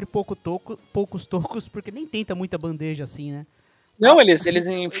sofre poucos tocos, porque nem tenta muita bandeja assim, né? Não, eles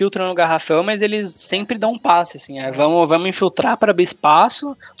infiltram no garrafão, mas eles sempre dão um passe, assim, vamos infiltrar para abrir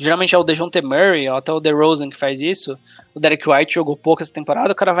espaço. Geralmente é o DeJounte Murray, ou até o DeRozan que faz isso. O Derek White jogou pouco essa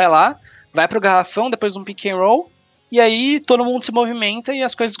temporada, o cara vai lá, vai pro garrafão, depois um pick and roll, e aí todo mundo se movimenta e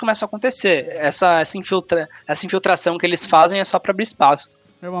as coisas começam a acontecer. Essa infiltração que eles fazem é só para abrir espaço.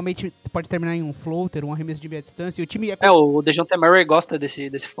 Normalmente pode terminar em um floater, um arremesso de meia distância. E o time o DeJounte Murray gosta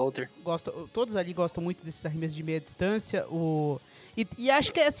desse floater. Todos ali gostam muito desses arremessos de meia distância. E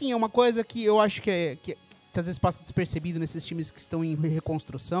acho que é uma coisa que eu acho que às vezes passa despercebido nesses times que estão em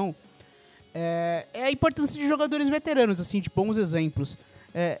reconstrução. É a importância de jogadores veteranos, assim, de bons exemplos.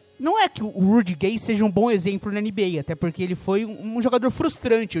 Não é que o Rudy Gay seja um bom exemplo na NBA, até porque ele foi um jogador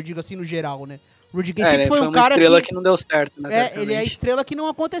frustrante, eu digo assim, no geral, né? O Rudy Gay sempre foi um cara estrela que não deu certo, né? Ele é a estrela que não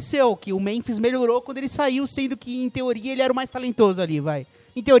aconteceu, que o Memphis melhorou quando ele saiu, sendo que, em teoria, ele era o mais talentoso ali, vai.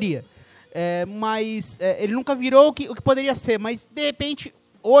 Em teoria. Mas ele nunca virou o que poderia ser, mas, de repente,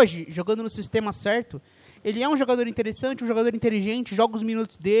 hoje, jogando no sistema certo, ele é um jogador interessante, um jogador inteligente, joga os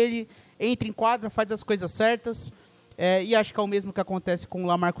minutos dele, entra em quadra, faz as coisas certas. E acho que é o mesmo que acontece com o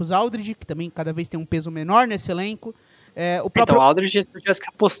LaMarcus Aldridge, que também cada vez tem um peso menor nesse elenco. Então, o Aldridge, se eu tivesse que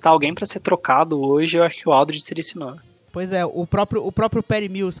apostar alguém para ser trocado hoje, eu acho que o Aldridge seria esse nome. Pois é, o próprio Patty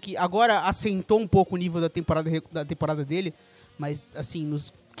Mills, que agora assentou um pouco o nível da temporada dele, mas, assim,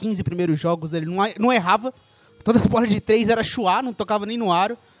 nos 15 primeiros jogos ele não errava. Toda a bola de 3 era chuar, não tocava nem no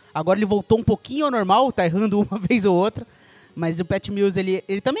aro. Agora ele voltou um pouquinho ao normal, tá errando uma vez ou outra. Mas o Patty Mills,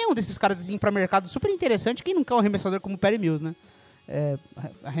 ele também é um desses caras, assim, para mercado super interessante. Quem não quer um arremessador como o Patty Mills, né?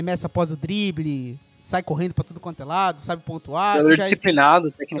 Arremessa após o drible, sai correndo pra tudo quanto é lado, sabe pontuar. Jogador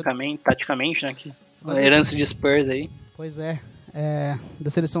disciplinado, tecnicamente, taticamente, né? Uma herança de Spurs aí. Pois da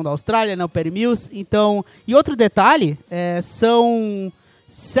seleção da Austrália, né? O Patty Mills. Então, e outro detalhe, são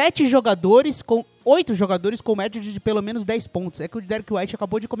 8 jogadores com média de pelo menos 10 pontos. É que o Derek White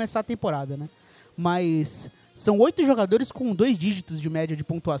acabou de começar a temporada, né? Mas são 8 jogadores com 2 dígitos de média de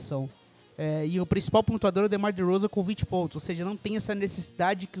pontuação. E o principal pontuador é o DeMar DeRozan com 20 pontos. Ou seja, não tem essa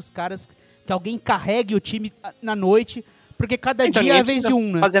necessidade que alguém carregue o time na noite, porque cada dia é a vez de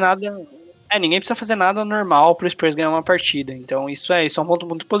um, né? Ninguém precisa fazer nada normal pro Spurs ganhar uma partida. Então isso é um ponto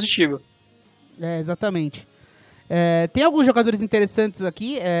muito positivo. Exatamente. Tem alguns jogadores interessantes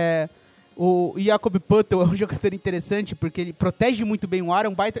aqui. O Jakob Poeltl é um jogador interessante, porque ele protege muito bem o aro,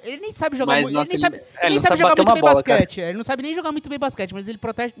 um baita. Ele nem sabe jogar muito. Ele sabe jogar muito bem basquete. Ele não sabe nem jogar muito bem basquete, mas ele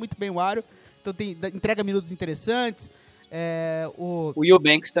protege muito bem o aro. Então entrega minutos interessantes. O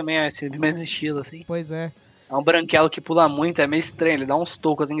Eubanks também é esse mesmo estilo, assim. Pois é. É um branquelo que pula muito, é meio estranho. Ele dá uns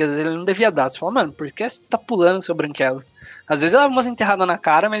tocos, assim, que às vezes ele não devia dar. Você fala, mano, por que você tá pulando, seu branquelo? Às vezes ele dá umas enterradas na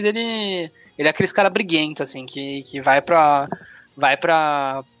cara, mas ele é aqueles cara briguento, assim, que vai pra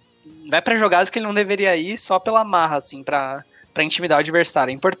jogadas que ele não deveria ir só pela marra, assim, pra intimidar o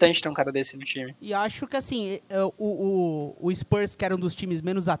adversário. É importante ter um cara desse no time. E acho que, assim, o Spurs, que era um dos times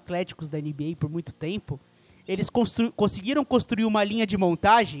menos atléticos da NBA por muito tempo, eles conseguiram construir uma linha de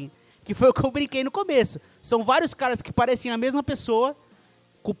montagem que foi o que eu brinquei no começo. São vários caras que parecem a mesma pessoa,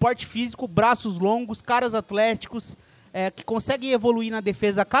 com porte físico, braços longos, caras atléticos, que conseguem evoluir na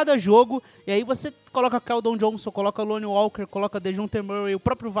defesa a cada jogo, e aí você coloca Keldon Johnson, coloca Lonnie Walker, coloca DeJounte Murray, o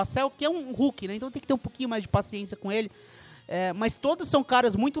próprio Vassell, que é um rookie, né? Então tem que ter um pouquinho mais de paciência com ele. Mas todos são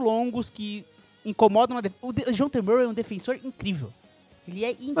caras muito longos que incomodam na defesa. O DeJounte Murray é um defensor incrível. Ele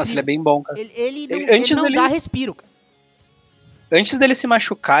é incrível. Nossa, ele é bem bom, cara. Ele não dá respiro, cara. Antes dele se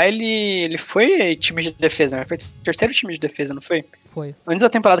machucar, ele foi time de defesa, né? Foi o terceiro time de defesa, não foi? Foi. Antes da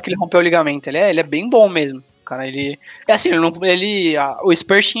temporada que ele rompeu o ligamento. Ele é bem bom mesmo. Cara, o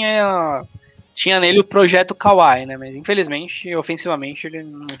Spurs tinha nele o projeto Kawhi, né? Mas infelizmente, ofensivamente, ele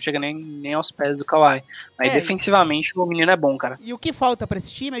não chega nem aos pés do Kawhi. Mas defensivamente, o menino é bom, cara. E o que falta pra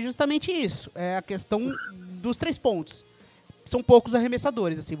esse time é justamente isso. É a questão dos 3 pontos. São poucos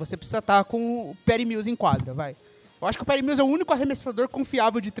arremessadores, assim. Você precisa estar com o Patty Mills em quadra, vai. Eu acho que o Patty Mills é o único arremessador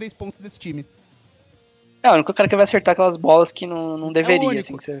confiável de 3 pontos desse time. O único cara que vai acertar aquelas bolas que não deveria,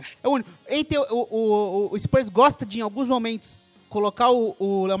 assim. Que você... É o único. O Spurs gosta de, em alguns momentos, colocar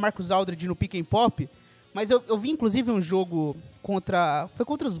o LaMarcus Aldridge no pick and pop, Mas eu vi, inclusive, um jogo foi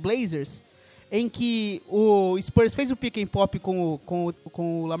contra os Blazers, em que o Spurs fez o pick and pop com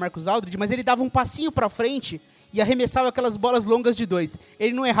o LaMarcus Aldridge, mas ele dava um passinho pra frente e arremessava aquelas bolas longas de 2.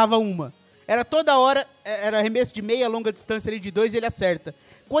 Ele não errava uma. Era toda hora, era arremesso de meia, longa distância ali de 2 e ele acerta.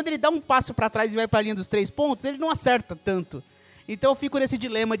 Quando ele dá um passo pra trás e vai pra linha dos 3 pontos, ele não acerta tanto. Então eu fico nesse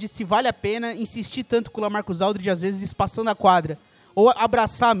dilema de se vale a pena insistir tanto com o LaMarcus Aldridge, às vezes espaçando a quadra. Ou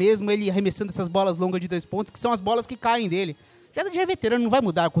abraçar mesmo ele arremessando essas bolas longas de 2 pontos, que são as bolas que caem dele. Já é veterano, não vai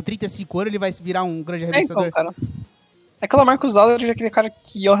mudar. Com 35 anos ele vai virar um grande arremessador. Então, cara. É que o LaMarcus Aldridge é aquele cara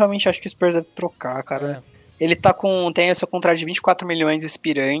que eu realmente acho que o Spurs deve trocar, cara. Ele tem o seu contrato de 24 milhões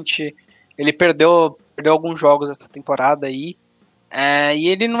expirante. Ele perdeu alguns jogos essa temporada aí. E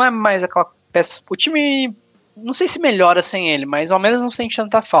ele não é mais aquela peça... O time, não sei se melhora sem ele, mas ao menos não sente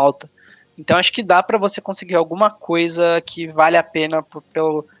tanta falta. Então acho que dá pra você conseguir alguma coisa que vale a pena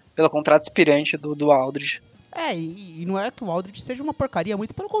pelo contrato expirante do Aldridge. E não é que o Aldridge seja uma porcaria,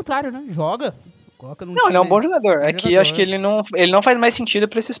 muito pelo contrário, né? Joga. Coloca num não, time, ele é um bom jogador. Acho que ele não faz mais sentido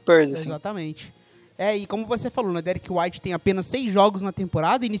pra esses Spurs, assim. Exatamente. E como você falou, né? Derek White tem apenas 6 jogos na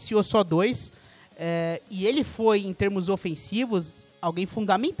temporada, iniciou só 2. E ele foi, em termos ofensivos, alguém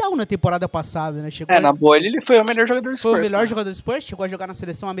fundamental na temporada passada, né? Na boa ele foi o melhor jogador do Spurs. Foi o melhor jogador do Spurs, chegou a jogar na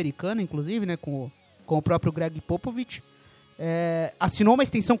seleção americana, inclusive, né? Com o próprio Greg Popovich. Assinou uma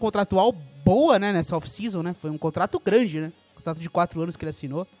extensão contratual boa, né? Nessa off-season, né? Foi um contrato grande, né? Contrato de 4 anos que ele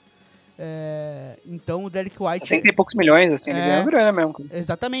assinou. Então o Derek White... 60 e poucos milhões, assim, ele ganhou grana mesmo.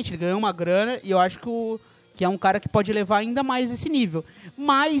 Exatamente, ele ganhou uma grana e eu acho que é um cara que pode levar ainda mais esse nível.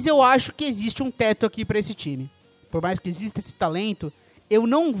 Mas eu acho que existe um teto aqui pra esse time. Por mais que exista esse talento, eu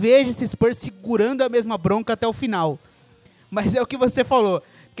não vejo esse Spurs segurando a mesma bronca até o final. Mas é o que você falou.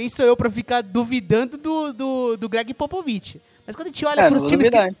 Quem sou eu pra ficar duvidando do Greg Popovich? Mas quando a gente olha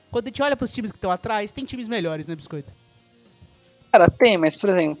pros times que estão atrás, tem times melhores, né, Biscoito? Cara, tem, mas, por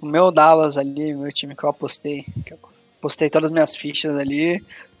exemplo, meu Dallas ali, meu time que eu apostei todas as minhas fichas ali,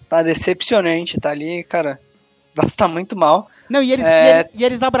 tá decepcionante, tá ali, cara, Dallas tá muito mal. Não, e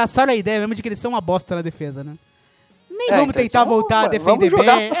eles abraçaram a ideia mesmo de que eles são uma bosta na defesa, né? Nem vamos então tentar voltar a defender vamos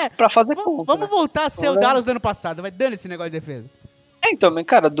jogar bem. pra fazer conta. Vamos voltar a ser o Dallas do ano passado, vai dando esse negócio de defesa. Então,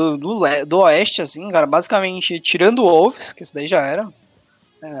 cara, do Oeste, assim, cara, basicamente, tirando o Wolves, que esse daí já era,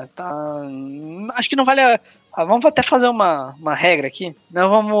 tá... Acho que não vale vamos até fazer uma regra aqui. Não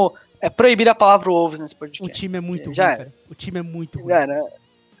vamos proibir a palavra Wolves nesse podcast. O time é muito ruim, cara. O time é muito ruim. Cara,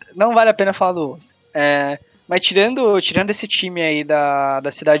 não vale a pena falar do Wolves. Mas tirando esse time aí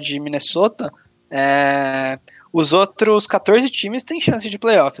da cidade de Minnesota, os outros 14 times têm chance de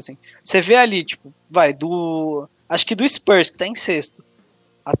playoff, assim. Você vê ali, tipo, acho que do Spurs, que tá em sexto,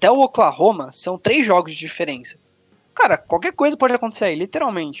 até o Oklahoma, são 3 jogos de diferença. Cara, qualquer coisa pode acontecer aí,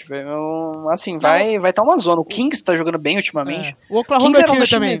 literalmente. Assim, vai estar uma zona. O Kings tá jogando bem ultimamente. O Oklahoma eu tiro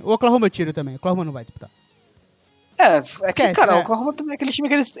também. O Oklahoma eu tiro também. O Oklahoma não vai disputar. Esquece, que, cara, o Oklahoma também é aquele time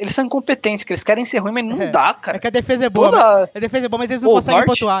que eles são incompetentes, que eles querem ser ruim, mas não dá, cara. É que a defesa é boa. A defesa é boa, mas eles não conseguem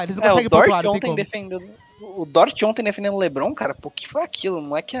pontuar. Eles não conseguem pontuar, não tem como. O Dort ontem defendendo o LeBron, cara, pô, que foi aquilo? O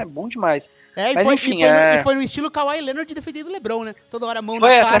moleque é bom demais. Mas enfim, e foi no estilo Kawhi Leonard defendendo o LeBron, né? Toda hora a mão na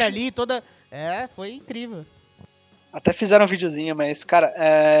cara ali, toda... foi incrível. Até fizeram um videozinho, mas, cara,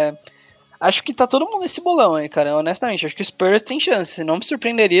 acho que tá todo mundo nesse bolão aí, cara, honestamente. Acho que o Spurs tem chance. Não me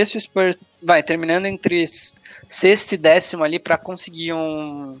surpreenderia se o Spurs terminando entre 6º e 10º ali pra conseguir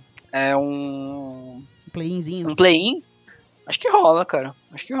um play-inzinho. Um play-in. Acho que rola, cara.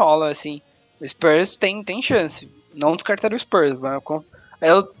 Acho que rola, assim. O Spurs tem chance. Não descartar o Spurs.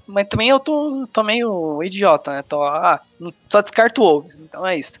 Mas também eu tô meio idiota, né? Só descarto o Wolves. Então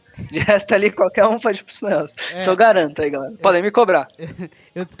é isso. De resto ali, qualquer um pode ir pros playoffs. Isso eu garanto aí, galera. Podem me cobrar.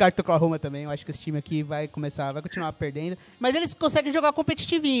 Eu descarto o Oklahoma também. Eu acho que esse time aqui vai continuar perdendo. Mas eles conseguem jogar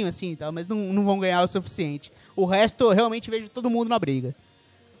competitivinho, assim, tá? Mas não vão ganhar o suficiente. O resto, eu realmente vejo todo mundo na briga.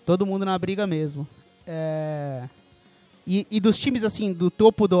 Todo mundo na briga mesmo. E dos times, assim, do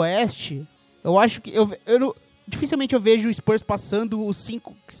topo do Oeste, eu acho que... dificilmente eu vejo o Spurs passando os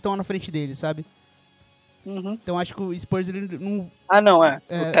 5 que estão na frente dele, sabe? Uhum. Então acho que o Spurs ele não...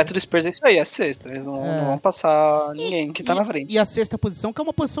 O teto do Spurs é isso aí, é 6º. Eles não vão passar ninguém que tá na frente. E a 6ª posição, que é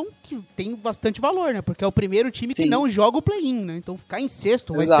uma posição que tem bastante valor, né? Porque é o primeiro time que não joga o play-in, né? Então ficar em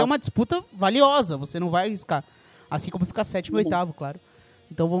 6º vai ser uma disputa valiosa. Você não vai arriscar. Assim como ficar 7º e 8º, claro.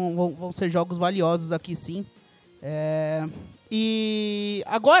 Então vão ser jogos valiosos aqui, sim. E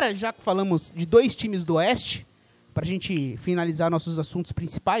agora, já que falamos de 2 times do Oeste, pra gente finalizar nossos assuntos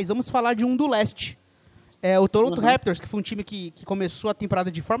principais, vamos falar de um do Leste. O Toronto Raptors, que foi um time que começou a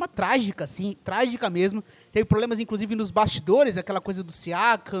temporada de forma trágica, assim, trágica mesmo. Teve problemas, inclusive, nos bastidores, aquela coisa do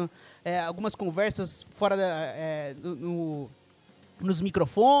Siakam, algumas conversas fora nos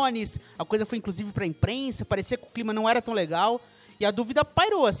microfones, a coisa foi, inclusive, pra imprensa, parecia que o clima não era tão legal, e a dúvida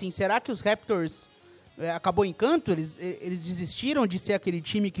pairou, assim, será que os Raptors acabou em canto? Eles desistiram de ser aquele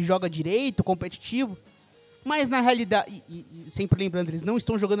time que joga direito, competitivo? Mas, na realidade, e sempre lembrando, eles não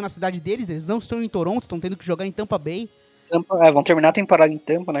estão jogando na cidade deles, eles não estão em Toronto, estão tendo que jogar em Tampa Bay. Vão terminar a temporada em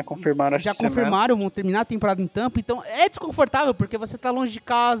Tampa, né? Confirmaram essa semana. Já confirmaram, vão terminar a temporada em Tampa. Então, é desconfortável, porque você tá longe de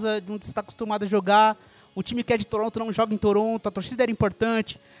casa, onde você está acostumado a jogar. O time que é de Toronto não joga em Toronto, a torcida era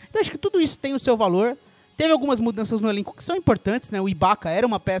importante. Então, acho que tudo isso tem o seu valor. Teve algumas mudanças no elenco que são importantes, né? O Ibaka era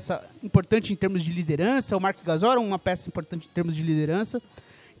uma peça importante em termos de liderança, o Marc Gasol era uma peça importante em termos de liderança.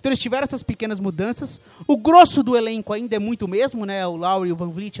 Então eles tiveram essas pequenas mudanças. O grosso do elenco ainda é muito o mesmo, né? O Lowry e o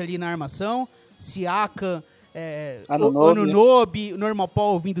Van Vliet ali na armação. Siakam, Anunoby, o Norman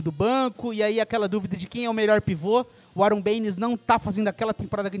Powell vindo do banco. E aí aquela dúvida de quem é o melhor pivô. O Aaron Baines não está fazendo aquela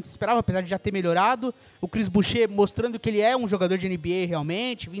temporada que a gente esperava, apesar de já ter melhorado. O Chris Boucher mostrando que ele é um jogador de NBA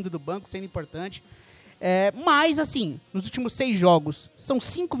realmente, vindo do banco, sendo importante. Mas, assim, nos últimos 6 jogos, são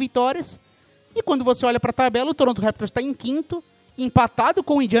 5 vitórias. E quando você olha para a tabela, o Toronto Raptors está em quinto, empatado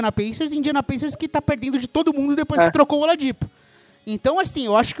com o Indiana Pacers que tá perdendo de todo mundo depois que trocou o Oladipo. Então, assim,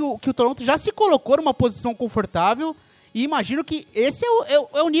 eu acho que o Toronto já se colocou numa posição confortável e imagino que esse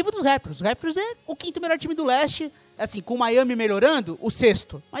é o nível dos Raptors. Os Raptors é o 5º melhor time do leste, assim, com o Miami melhorando, o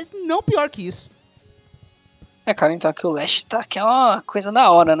 6º, mas não pior que isso. Cara, então aqui o leste tá aquela coisa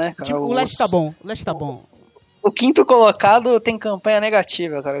da hora, né, cara? O leste tá bom. O 5º colocado tem campanha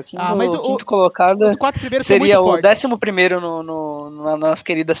negativa, cara. O quinto colocado os 4 primeiros seria são muito o 11º na nossa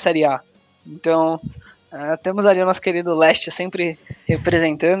querida Série A. Então, temos ali o nosso querido leste sempre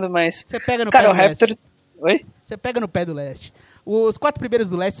representando, mas... Você pega no pé do Raptor... leste. Oi? Você pega no pé do leste. Os 4 primeiros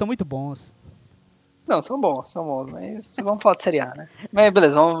do leste são muito bons. Não, são bons, mas vamos falar de Série A, né? Mas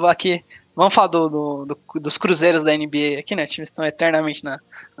beleza, vamos falar dos cruzeiros da NBA aqui, né? Times que estão eternamente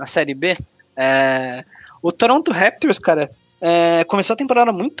na Série B. O Toronto Raptors, cara, começou a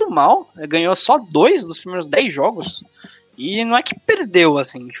temporada muito mal, ganhou só 2 dos primeiros 10 jogos, e não é que perdeu,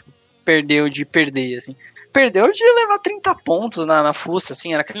 assim, tipo, perdeu de perder, assim, perdeu de levar 30 pontos na fuça,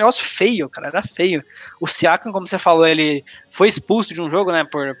 assim, era aquele negócio feio, cara, era feio. O Siakam, como você falou, ele foi expulso de um jogo, né,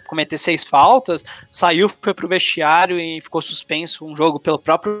 por cometer 6 faltas, saiu, foi pro vestiário e ficou suspenso um jogo pelo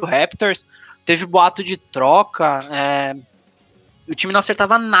próprio Raptors, teve boato de troca, o time não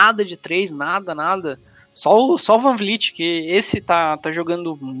acertava nada de 3, nada. Só o Van Vliet, que esse tá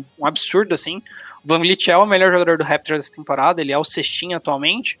jogando um absurdo, assim. O Van Vliet é o melhor jogador do Raptors dessa temporada, ele é o sextinho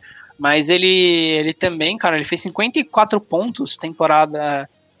atualmente, mas ele também, cara, ele fez 54 pontos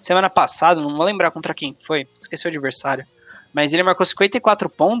semana passada, não vou lembrar contra quem foi, esqueci o adversário, mas ele marcou 54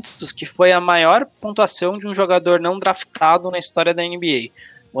 pontos, que foi a maior pontuação de um jogador não draftado na história da NBA.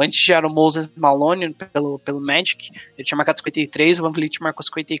 Antes já era o Moses Malone pelo Magic, ele tinha marcado 53, o Van Vliet marcou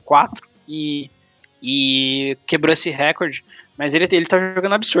 54 e quebrou esse recorde, mas ele tá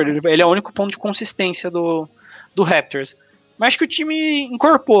jogando absurdo, ele é o único ponto de consistência do Raptors. Mas acho que o time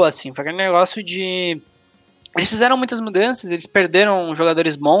incorporou, assim, foi aquele negócio de... Eles fizeram muitas mudanças, eles perderam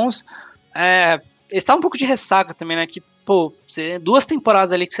jogadores bons, eles estavam um pouco de ressaca também, né, que, 2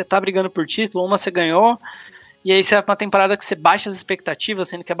 temporadas ali que você tá brigando por título, uma você ganhou, e aí você vai pra uma temporada que você baixa as expectativas,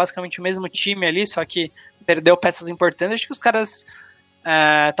 sendo que é basicamente o mesmo time ali, só que perdeu peças importantes. Acho que os caras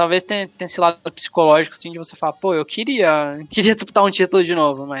talvez tenham esse lado psicológico, assim, de você falar, eu queria disputar um título de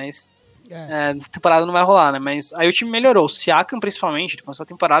novo, mas nessa temporada não vai rolar, né? Mas aí o time melhorou. O Siakam, principalmente, ele começou a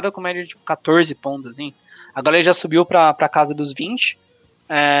temporada com média de 14 pontos, assim. Agora ele já subiu pra casa dos 20.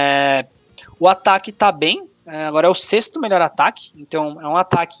 O ataque tá bem. Agora é o 6º melhor ataque. Então é um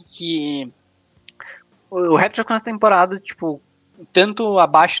ataque que... O Raptors começa a temporada, tipo, tanto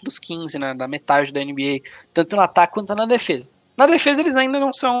abaixo dos 15, né, da metade da NBA, tanto no ataque quanto na defesa. Na defesa eles ainda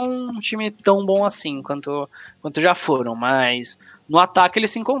não são um time tão bom assim quanto já foram, mas no ataque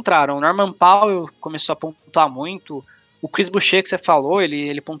eles se encontraram. O Norman Powell começou a pontuar muito, o Chris Boucher que você falou,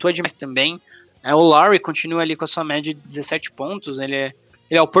 ele pontua demais também. O Lowry continua ali com a sua média de 17 pontos, ele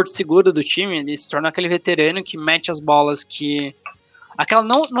é o porto seguro do time, ele se torna aquele veterano que mete as bolas que...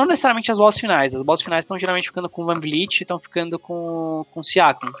 não necessariamente as bolas finais estão geralmente ficando com o Van Vliet, estão ficando com o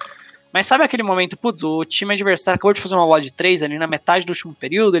Siakam. Mas sabe aquele momento, o time adversário acabou de fazer uma bola de 3 ali na metade do último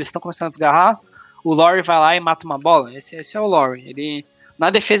período, eles estão começando a desgarrar, o Lowry vai lá e mata uma bola? Esse é o Lowry. Na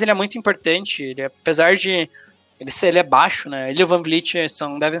defesa ele é muito importante, apesar de ele é baixo, né? Ele e o Van Vliet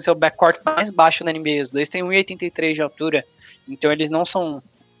devem ser o backcourt mais baixo da NBA, os dois têm 1,83 de altura, então eles não são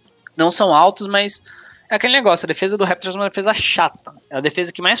altos, mas É aquele negócio, a defesa do Raptors é uma defesa chata. É a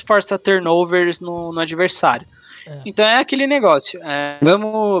defesa que mais força turnovers no adversário. Então é aquele negócio.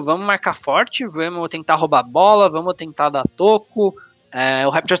 Vamos marcar forte, vamos tentar roubar a bola, vamos tentar dar toco. O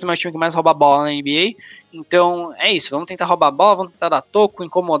Raptors também é o time que mais rouba a bola na NBA. Então é isso, vamos tentar roubar a bola, vamos tentar dar toco,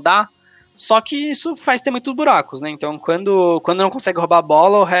 incomodar. Só que isso faz ter muitos buracos, né? Então quando não consegue roubar a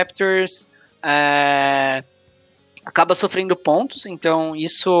bola, o Raptors acaba sofrendo pontos. Então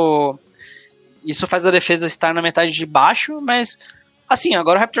isso faz a defesa estar na metade de baixo. Mas assim,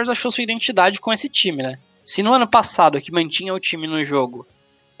 agora o Raptors achou sua identidade com esse time, né? Se no ano passado o que mantinha o time no jogo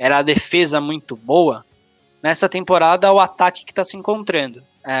era a defesa muito boa, nessa temporada o ataque que está se encontrando.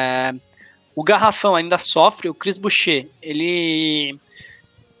 O Garrafão ainda sofre, o Chris Boucher, ele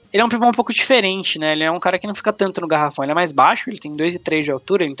é um pivô um pouco diferente, né? Ele é um cara que não fica tanto no garrafão, ele é mais baixo, ele tem 2,3 de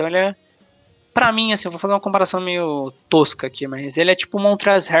altura, então ele é, pra mim, assim, eu vou fazer uma comparação meio tosca aqui, mas ele é tipo o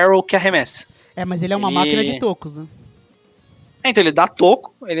Montrezl Harrell que arremessa. Mas ele é uma máquina de tocos, né? Então ele dá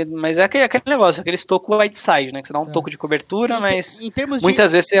toco, mas é aquele negócio, aquele toco Whiteside, né? Que você dá um toco de cobertura, mas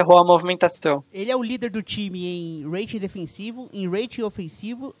muitas vezes você errou a movimentação. Ele é o líder do time em rating defensivo, em rating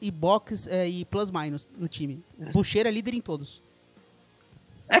ofensivo e box e plus-minus no time. O Boucher é líder em todos.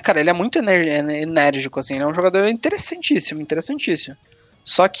 Cara, ele é muito enérgico, assim, ele é um jogador interessantíssimo.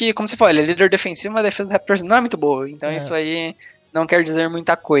 Só que, como você falou, ele é líder defensivo, mas a defesa do Raptors não é muito boa, então isso aí não quer dizer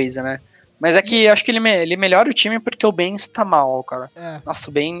muita coisa, né? Mas é que eu acho que ele melhora o time porque o Baines tá mal, cara. Nossa,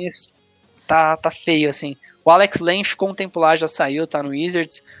 o Baines tá feio, assim. O Alex Len ficou um tempo lá, já saiu, tá no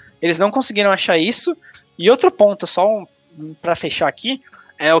Wizards. Eles não conseguiram achar isso. E outro ponto, só pra fechar aqui,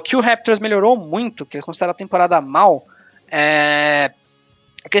 é o que o Raptors melhorou muito, que é considerado a temporada mal,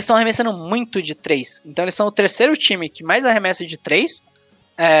 que eles estão arremessando muito de 3. Então eles são o terceiro time que mais arremessa de 3,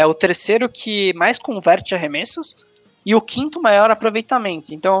 o terceiro que mais converte arremessos e o quinto maior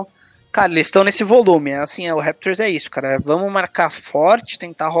aproveitamento. Então, cara, eles estão nesse volume. Assim, o Raptors é isso, cara. Vamos marcar forte,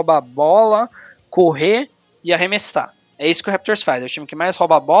 tentar roubar a bola, correr e arremessar. É isso que o Raptors faz. É o time que mais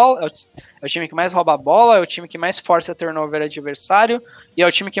rouba a bola, é o time que mais rouba a bola, é o time que mais força turnover adversário e é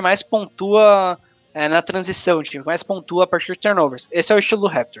o time que mais pontua na transição, o time que mais pontua a partir de turnovers. Esse é o estilo do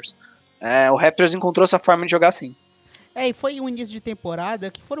Raptors. O Raptors encontrou sua forma de jogar assim. E foi um início de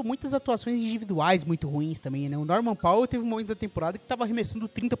temporada que foram muitas atuações individuais muito ruins também, né? O Norman Powell teve um momento da temporada que tava arremessando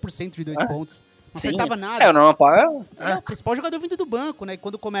 30% de 2 pontos. Não acertava nada. O Norman Powell é o principal jogador vindo do banco, né? E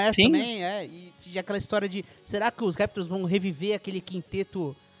quando começa também, e aquela história de, será que os Raptors vão reviver aquele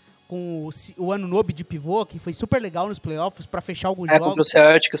quinteto com o Anunoby de pivô, que foi super legal nos playoffs, pra fechar alguns jogos. Contra o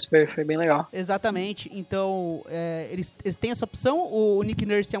Celtics foi bem legal. Exatamente. Então, eles têm essa opção. O Nick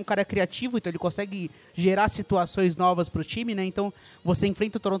Nurse é um cara criativo, então ele consegue gerar situações novas pro time, né? Então, você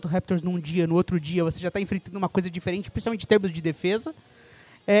enfrenta o Toronto Raptors num dia, no outro dia, você já tá enfrentando uma coisa diferente, principalmente em termos de defesa.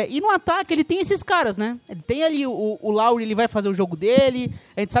 E no ataque ele tem esses caras, né? Ele tem ali o Lowry, ele vai fazer o jogo dele.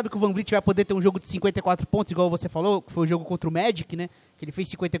 A gente sabe que o Van Vliet vai poder ter um jogo de 54 pontos, igual você falou, que foi o jogo contra o Magic, né? Que ele fez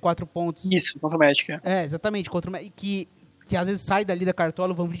 54 pontos. Isso, contra o Magic. Exatamente, contra o Magic. Que às vezes sai dali da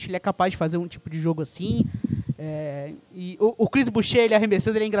cartola, o Van Vliet ele é capaz de fazer um tipo de jogo assim. E o Chris Boucher, ele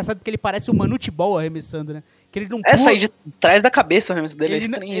arremessando, ele é engraçado porque ele parece o Manute Ball arremessando, né? Que ele não pula, sair de trás da cabeça o arremesso dele,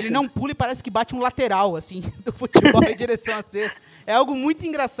 ele não pula e parece que bate um lateral, assim, do futebol em direção a cesta. É algo muito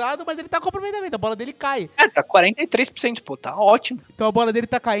engraçado, mas ele tá com aproveitamento, a bola dele cai. Tá 43%, pô, tá ótimo. Então a bola dele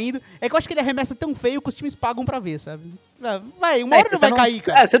tá caindo. É que eu acho que ele arremessa tão feio que os times pagam pra ver, sabe? Vai, uma hora ele vai cair,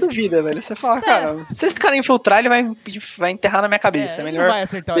 cara. Você duvida, velho. Você fala, cara, se esse cara infiltrar, ele vai enterrar na minha cabeça. É melhor vai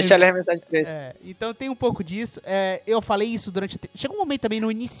acertar deixar ele arremessar de 3. Então tem um pouco disso. Eu falei isso durante... Chegou um momento também,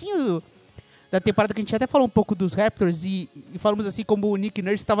 no inicinho da temporada, que a gente até falou um pouco dos Raptors e falamos assim como o Nick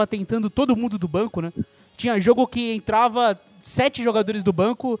Nurse estava tentando todo mundo do banco, né? Tinha jogo que entrava 7 jogadores do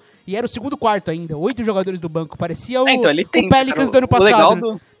banco e era o segundo quarto ainda, 8 jogadores do banco. Parecia o Pelicans do ano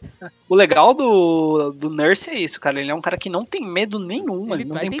passado. O legal do Nurse é isso, cara. Ele é um cara que não tem medo nenhum, ele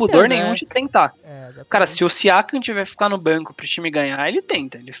não tem pudor nenhum de tentar. Cara, se o Siakam tiver ficar no banco pro time ganhar, ele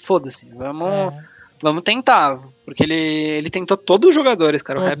tenta. Ele foda-se. Vamos tentar. Porque ele tentou todos os jogadores,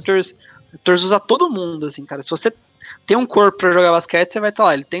 cara. Todos. O Raptors usa todo mundo, assim, cara. Se você tem um corpo pra jogar basquete, você vai estar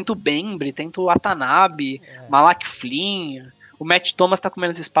lá. Ele tenta o Bembry, tenta o Watanabe, Malak Flynn. O Matt Thomas tá com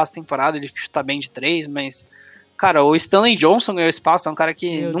menos espaço na temporada, ele chuta bem de 3, mas... Cara, o Stanley Johnson ganhou espaço, é um cara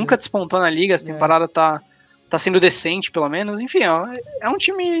que nunca despontou na liga, essa temporada tá sendo decente, pelo menos. Enfim, é um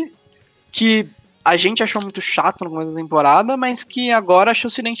time que a gente achou muito chato no começo da temporada, mas que agora achou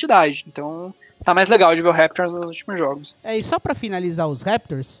sua identidade. Então, tá mais legal de ver o Raptors nos últimos jogos. E só pra finalizar os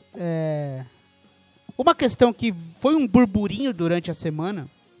Raptors, uma questão que foi um burburinho durante a semana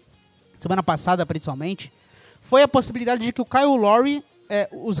passada principalmente, foi a possibilidade de que o Kyle Lowry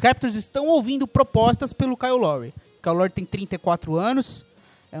os Raptors estão ouvindo propostas pelo Kyle Lowry. O Kyle Lowry tem 34 anos,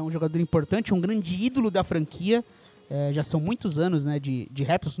 é um jogador importante, um grande ídolo da franquia. Já são muitos anos, né, de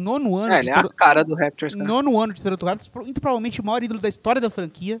Raptors. Nono ano ele é a cara do Raptors, cara. Nono ano de Toronto Raptors, muito provavelmente o maior ídolo da história da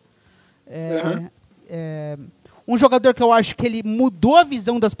franquia. Um jogador que eu acho que ele mudou a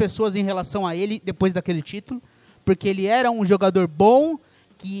visão das pessoas em relação a ele depois daquele título, porque ele era um jogador bom,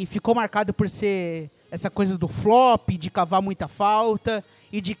 que ficou marcado por ser essa coisa do flop, de cavar muita falta,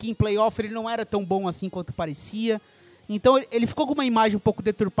 e de que em playoff ele não era tão bom assim quanto parecia. Então ele ficou com uma imagem um pouco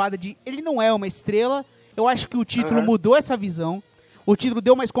deturpada de ele não é uma estrela. Eu acho que o título mudou essa visão. O título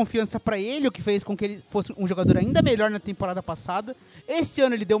deu mais confiança para ele, o que fez com que ele fosse um jogador ainda melhor na temporada passada. Esse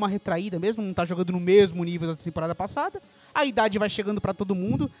ano ele deu uma retraída mesmo, não tá jogando no mesmo nível da temporada passada. A idade vai chegando para todo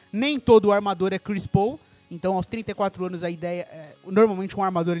mundo, nem todo armador é Chris Paul. Então aos 34 anos a ideia normalmente um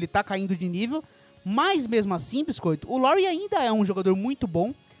armador ele tá caindo de nível. Mas mesmo assim, Biscoito, o Lowry ainda é um jogador muito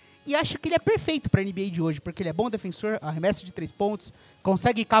bom. E acho que ele é perfeito para a NBA de hoje, porque ele é bom defensor, arremesso de 3 pontos,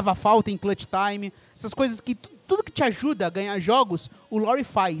 consegue cavar falta em clutch time, essas coisas que tudo que te ajuda a ganhar jogos, o Lowry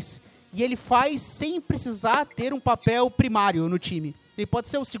faz. E ele faz sem precisar ter um papel primário no time. Ele pode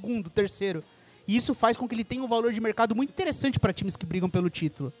ser o segundo, terceiro. E isso faz com que ele tenha um valor de mercado muito interessante para times que brigam pelo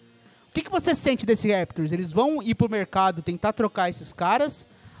título. O que você sente desse Raptors? Eles vão ir pro mercado tentar trocar esses caras?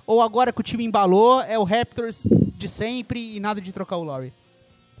 Ou agora que o time embalou, é o Raptors de sempre e nada de trocar o Lowry?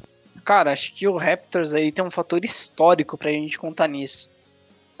 Cara, acho que o Raptors aí tem um fator histórico pra gente contar nisso.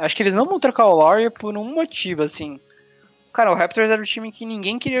 Acho que eles não vão trocar o Lowry por um motivo, assim. Cara, o Raptors era o time que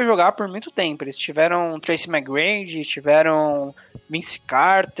ninguém queria jogar por muito tempo. Eles tiveram Tracy McGrady, tiveram Vince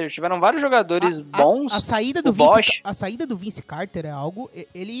Carter, tiveram vários jogadores bons. A saída do Vince Carter é algo...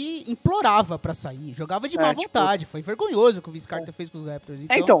 Ele implorava pra sair, jogava de má vontade. Foi vergonhoso o que o Vince Carter fez com os Raptors.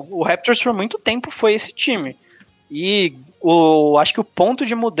 Então, o Raptors por muito tempo foi esse time. E acho que o ponto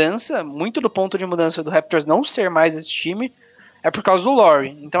de mudança, muito do ponto de mudança do Raptors não ser mais esse time, é por causa do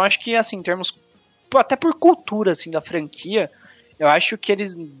Lowry. Então acho que, assim, em termos, até por cultura, assim, da franquia, eu acho que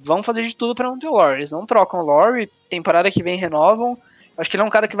eles vão fazer de tudo para não ter o Lowry. Eles não trocam o Lowry, temporada que vem renovam. Acho que ele é um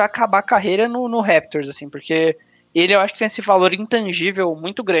cara que vai acabar a carreira no Raptors, assim, porque ele eu acho que tem esse valor intangível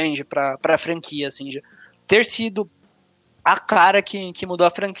muito grande pra franquia, assim, de ter sido a cara que mudou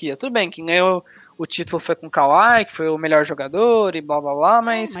a franquia. Tudo bem, quem ganhou o título foi com o Kawhi, que foi o melhor jogador e blá blá blá,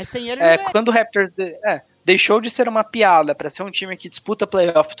 mas sem ele quando o Raptors deixou de ser uma piada para ser um time que disputa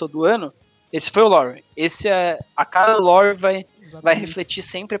playoff todo ano, esse foi o Lowry. A cara do Lowry vai refletir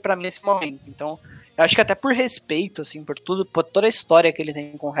sempre para mim nesse momento. Então, eu acho que até por respeito, assim, por toda a história que ele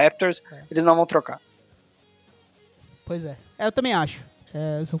tem com o Raptors, eles não vão trocar. Pois é. Eu também acho.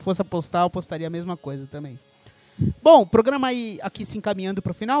 Se eu fosse apostar, eu apostaria a mesma coisa também. Bom, o programa aí aqui se encaminhando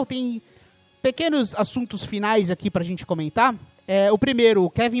para o final, tem pequenos assuntos finais aqui pra gente comentar. O primeiro, o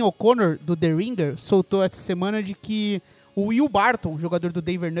Kevin O'Connor, do The Ringer, soltou essa semana de que o Will Barton, jogador do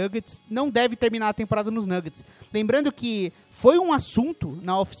Denver Nuggets, não deve terminar a temporada nos Nuggets. Lembrando que foi um assunto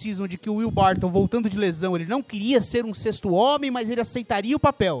na off-season de que o Will Barton, voltando de lesão, ele não queria ser um sexto homem, mas ele aceitaria o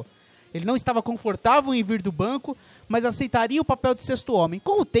papel. Ele não estava confortável em vir do banco, mas aceitaria o papel de sexto homem.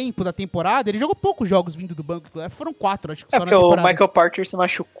 Com o tempo da temporada, ele jogou poucos jogos vindo do banco. Foram 4, acho que só na temporada. Porque o Michael Porter se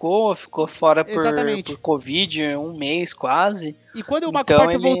machucou, ficou fora por Covid, um mês quase. E quando o Michael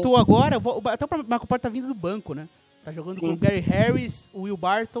Porter voltou agora, até o Michael Porter tá vindo do banco, né? Tá jogando com o Gary Harris, o Will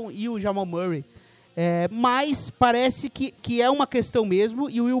Barton e o Jamal Murray. Mas parece que é uma questão mesmo.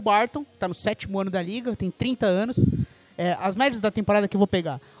 E o Will Barton tá no 7º ano da liga, tem 30 anos. As médias da temporada que eu vou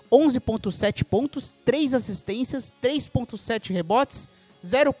pegar: 11.7 pontos, 3 assistências, 3.7 rebotes,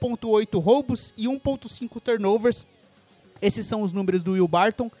 0.8 roubos e 1.5 turnovers. Esses são os números do Will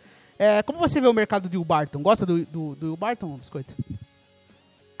Barton. Como você vê o mercado do Will Barton? Gosta do Will Barton, Biscoito?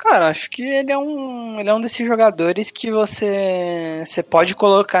 Cara, acho que ele é um desses jogadores que você pode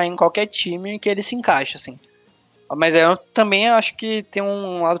colocar em qualquer time que ele se encaixa, assim. Mas eu também acho que tem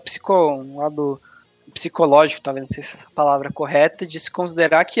um lado psicológico, talvez não sei se essa palavra é correta, de se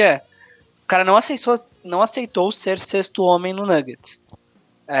considerar que o cara não aceitou ser sexto homem no Nuggets.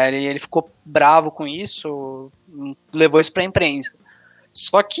 Ele ficou bravo com isso, levou isso pra imprensa.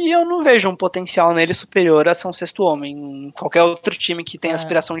 Só que eu não vejo um potencial nele superior a ser um sexto homem em qualquer outro time que tem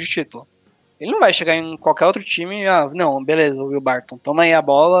aspiração de título. Ele não vai chegar em qualquer outro time não, beleza, o Will Barton, toma aí a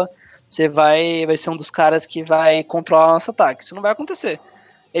bola, você vai ser um dos caras que vai controlar o nosso ataque. Isso não vai acontecer.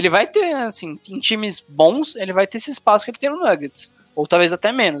 Ele vai ter, assim, em times bons, ele vai ter esse espaço que ele tem no Nuggets. Ou talvez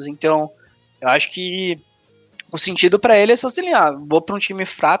até menos. Então, eu acho que o sentido pra ele é só assim, vou pra um time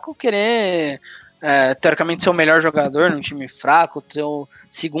fraco querer, teoricamente, ser o melhor jogador num time fraco, ter a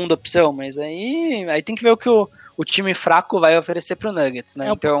segunda opção. Mas aí tem que ver o que o time fraco vai oferecer pro Nuggets, né?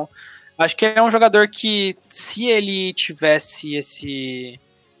 Então, acho que ele é um jogador que, se ele tivesse esse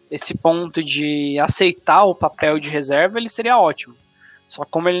ponto de aceitar o papel de reserva, ele seria ótimo. Só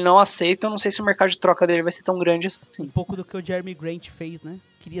como ele não aceita, eu não sei se o mercado de troca dele vai ser tão grande assim. Um pouco do que o Jeremy Grant fez, né?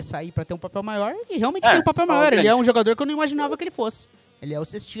 Queria sair pra ter um papel maior e realmente tem um papel maior. Ele é um jogador que eu não imaginava que ele fosse. Ele é o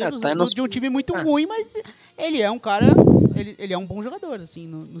cestinha de um time muito ruim, mas ele é um cara... Ele é um bom jogador, assim,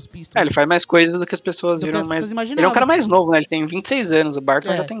 nos Pistons. Ele faz mais coisas do que as pessoas viram. Ele é um cara mais novo, né? Ele tem 26 anos, o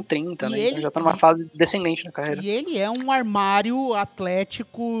Barton já tem 30, né? Ele já tá numa fase descendente na carreira. E ele é um armário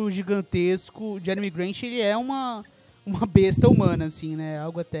atlético gigantesco. Jeremy Grant, ele é uma besta humana, assim, né?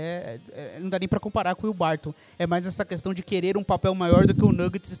 Algo até... não dá nem pra comparar com o Will Barton. É mais essa questão de querer um papel maior do que o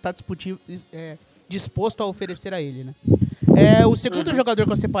Nuggets está disposto a oferecer a ele, né? O segundo jogador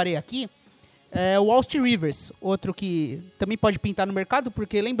que eu separei aqui é o Austin Rivers, outro que também pode pintar no mercado,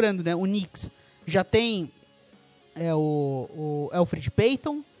 porque, lembrando, né, o Knicks já tem o Elfrid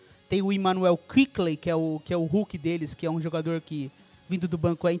Payton, tem o Emmanuel Quickley, que é o Hulk deles, que é um jogador que, vindo do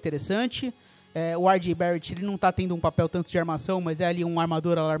banco, é interessante. O R.J. Barrett, ele não tá tendo um papel tanto de armação, mas é ali um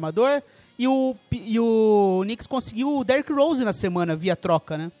armador. E o Knicks conseguiu o Derrick Rose na semana, via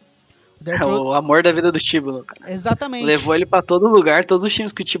troca, né? O amor da vida do Thibodeau, cara. Exatamente. Levou ele pra todo lugar, todos os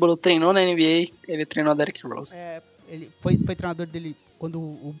times que o Thibodeau treinou na NBA, ele treinou a Derrick Rose. Ele foi treinador dele quando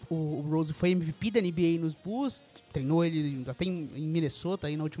o Rose foi MVP da NBA nos Bulls, treinou ele até em Minnesota,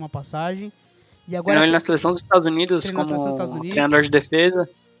 aí na última passagem. E agora treinou ele na seleção dos Estados Unidos como treinador de defesa.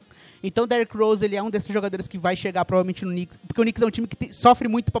 Então o Derrick Rose, ele é um desses jogadores que vai chegar provavelmente no Knicks, porque o Knicks é um time que sofre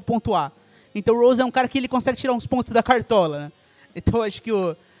muito pra pontuar. Então o Rose é um cara que ele consegue tirar uns pontos da cartola, né? Então eu acho que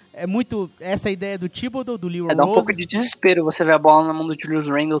é muito essa ideia do Thibodeau, do Leroy Rose. Dá um pouco de desespero você ver a bola na mão do Julius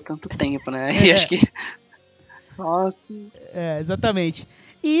Randle tanto tempo, né? E acho que... Nossa. Exatamente.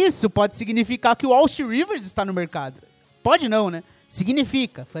 E isso pode significar que o Austin Rivers está no mercado. Pode não, né?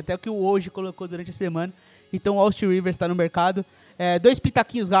 Significa. Foi até o que o Hoje colocou durante a semana. Então o Austin Rivers está no mercado. 2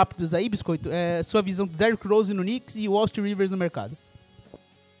 pitaquinhos rápidos aí, Biscoito. Sua visão do Derrick Rose no Knicks e o Austin Rivers no mercado.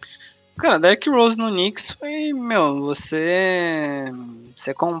 Cara, Derrick Rose no Knicks foi,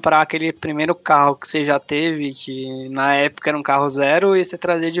 você comprar aquele primeiro carro que você já teve, que na época era um carro zero, e você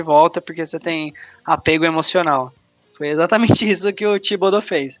trazer de volta porque você tem apego emocional. Foi exatamente isso que o Thibodeau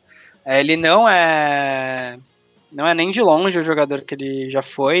fez. Ele não é nem de longe o jogador que ele já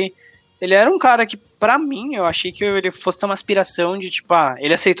foi. Ele era um cara que, pra mim, eu achei que ele fosse ter uma aspiração de,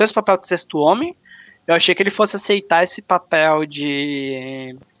 ele aceitou esse papel de sexto homem, eu achei que ele fosse aceitar esse papel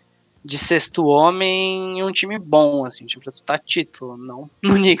de sexto homem em um time bom, assim, tipo, pra disputar título, não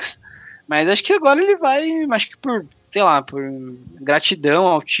no Knicks. Mas acho que agora ele vai, acho que por gratidão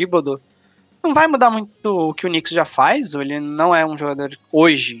ao Thibodeau, não vai mudar muito o que o Knicks já faz. Ele não é um jogador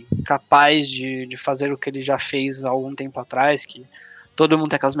hoje capaz de fazer o que ele já fez há algum tempo atrás, que todo mundo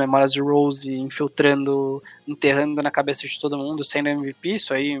tem aquelas memórias de Rose infiltrando, enterrando na cabeça de todo mundo, sendo MVP.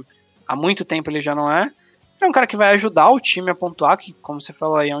 Isso aí há muito tempo ele já não é. É um cara que vai ajudar o time a pontuar, que, como você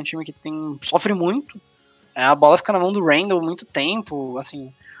falou aí, é um time que sofre muito. A bola fica na mão do Randle muito tempo,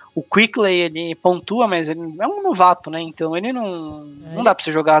 assim. O Quickley, ele pontua, mas ele é um novato, né? Então ele não dá pra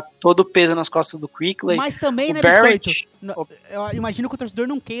você jogar todo o peso nas costas do Quickley. Mas também, né, Biscoito? Eu imagino que o torcedor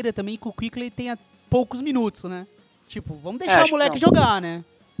não queira também que o Quickley tenha poucos minutos, né? Tipo, vamos deixar o moleque jogar, né?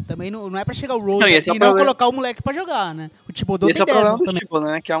 Também não é pra chegar o Rose aqui e não colocar o moleque pra jogar, né? O Thibodeau tem dessas também.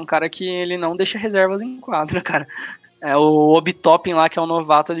 Thibodeau, né? Que é um cara que ele não deixa reservas em quadra, cara. O Obi-Toppin lá, que é o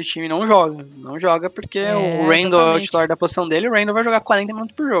novato do time, não joga. Não joga porque o Randle é o titular da posição dele, o Randle vai jogar 40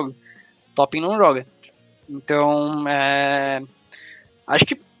 minutos por jogo. Toppin não joga. Então, acho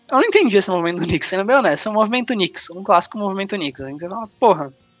que eu não entendi esse movimento do Knicks, sendo bem honesto. É um movimento Knicks, um clássico movimento Knicks. Assim, você fala,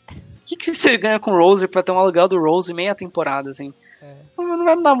 porra, o que você ganha com o Rose pra ter um aluguel do Rose meia temporada, assim? Não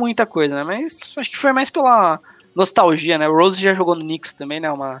vai mudar muita coisa, né? Mas acho que foi mais pela nostalgia, né? O Rose já jogou no Knicks também, né?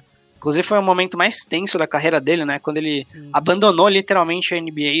 Inclusive foi o momento mais tenso da carreira dele, né? Quando ele abandonou literalmente a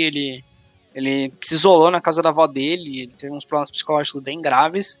NBA, ele se isolou na casa da avó dele, ele teve uns problemas psicológicos bem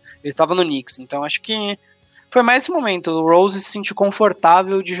graves, ele tava no Knicks. Então acho que foi mais esse momento. O Rose se sentiu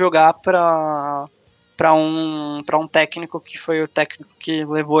confortável de jogar pra um técnico que foi o técnico que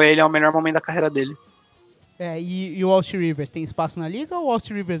levou ele ao melhor momento da carreira dele. E o Austin Rivers, tem espaço na liga ou o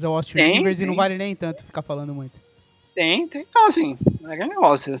Austin Rivers é o Austin Rivers e não vale nem tanto ficar falando muito? Tem. Então, assim, é aquele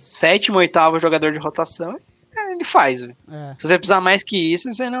negócio. 7º, 8º jogador de rotação, ele faz. Se você precisar mais que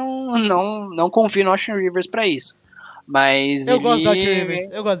isso, você não confia no Austin Rivers pra isso. Mas eu gosto do Austin Rivers,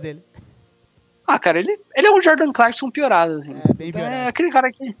 eu gosto dele. Cara, ele é um Jordan Clarkson piorado, assim. Bem piorado. É aquele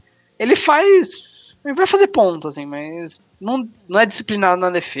cara que ele vai fazer ponto, assim, mas não é disciplinado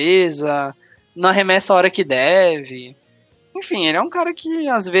na defesa, não arremessa a hora que deve. Enfim, ele é um cara que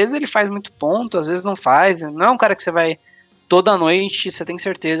às vezes ele faz muito ponto, às vezes não faz. Não é um cara que você vai toda noite, você tem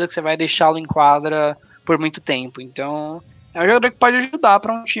certeza que você vai deixá-lo em quadra por muito tempo. Então, é um jogador que pode ajudar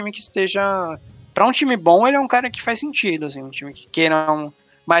para um time que esteja... Para um time bom, ele é um cara que faz sentido, assim, um time que queira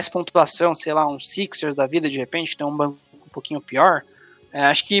mais pontuação, sei lá, um Sixers da vida, de repente, que tem um banco um pouquinho pior.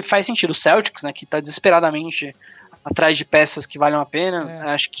 Acho que faz sentido. O Celtics, né, que tá desesperadamente atrás de peças que valham a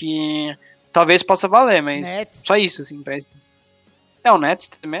pena, acho que talvez possa valer, mas Nets. Só isso, assim, parece. O Nets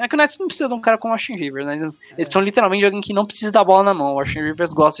também. É que o Nets não precisa de um cara como o Austin Rivers, né? Eles são literalmente alguém que não precisa da bola na mão. O Austin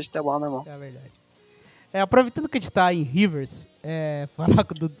Rivers gosta de ter a bola na mão. É verdade. Aproveitando que a gente tá em Rivers,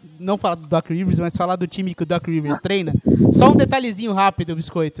 não falar do Doc Rivers, mas falar do time que o Doc Rivers treina. Só um detalhezinho rápido,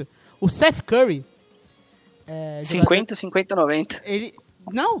 Biscoito. O Seth Curry... 50, 50, 90.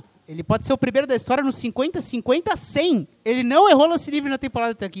 Ele pode ser o primeiro da história no 50, 50, 100. Ele não errou lance livre na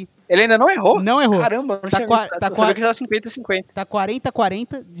temporada até aqui. Ele ainda não errou? Não errou. Caramba, não tinha visto. Eu sabia que era 50, 50. Tá 40,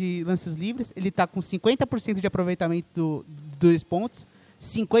 40 de lances livres. Ele tá com 50% de aproveitamento dos 2 pontos,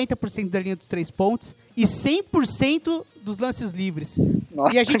 50% da linha dos 3 pontos e 100% dos lances livres.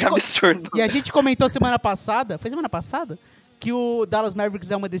 Nossa, que absurdo. E a gente comentou semana passada, foi semana passada? Que o Dallas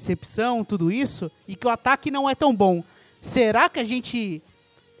Mavericks é uma decepção, tudo isso, e que o ataque não é tão bom. Será que a gente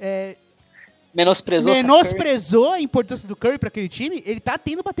menosprezou a importância do Curry para aquele time? Ele tá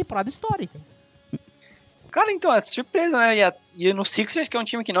tendo uma temporada histórica. Cara, então, é surpresa, né? E no Sixers, que é um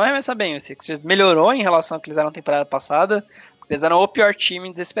time que não arremessa bem. O Sixers melhorou em relação ao que eles eram na temporada passada, porque eles eram o pior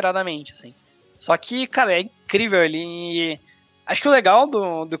time desesperadamente, assim. Só que, cara, é incrível ele. Acho que o legal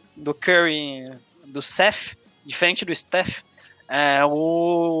do Curry, do Seth, diferente do Steph,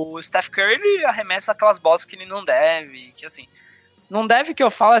 o Steph Curry, ele arremessa aquelas bolas que ele não deve, que assim, não deve que eu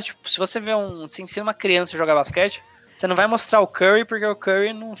falo, tipo, se você vê se ensina uma criança a jogar basquete, você não vai mostrar o Curry, porque o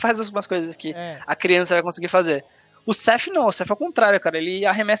Curry não faz algumas coisas que a criança vai conseguir fazer. O Seth não, o Seth é o contrário, cara, ele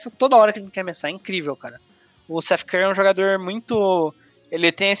arremessa toda hora que ele quer arremessar, é incrível, cara. O Seth Curry é um jogador muito,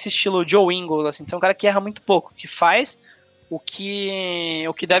 ele tem esse estilo Joe Ingles, assim, é um cara que erra muito pouco, que faz o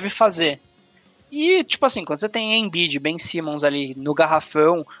que deve fazer. E, tipo assim, quando você tem Embiid, Ben Simmons ali no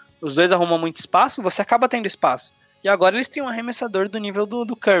garrafão, os dois arrumam muito espaço, você acaba tendo espaço. E agora eles têm um arremessador do nível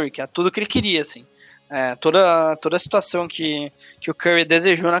do Curry, que é tudo que ele queria, assim. Toda a situação que o Curry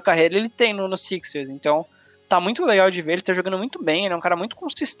desejou na carreira, ele tem no Sixers. Então, tá muito legal de ver, ele tá jogando muito bem, ele é um cara muito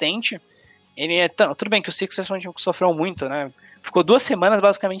consistente. Ele tudo bem que o Sixers foi um time que sofreu muito, né? Ficou 2 semanas,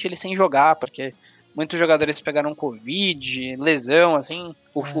 basicamente, ele sem jogar, porque muitos jogadores pegaram Covid, lesão, assim.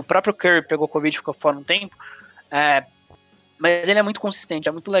 O próprio Curry pegou Covid e ficou fora um tempo. Mas ele é muito consistente,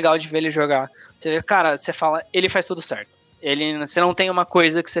 é muito legal de ver ele jogar. Você vê, cara, você fala, ele faz tudo certo. Você não tem uma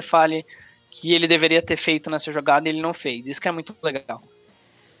coisa que você fale que ele deveria ter feito nessa jogada e ele não fez. Isso que é muito legal.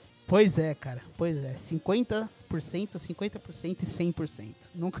 Pois é, cara. Pois é. 50%, 50% e 100%.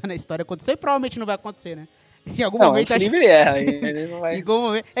 Nunca na história aconteceu e provavelmente não vai acontecer, né? Em algum momento... lance livre ele não vai... Em algum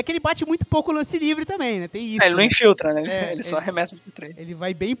momento... É que ele bate muito pouco lance livre também, né? Tem isso. Ele não infiltra, né? Ele só arremessa de 3. Ele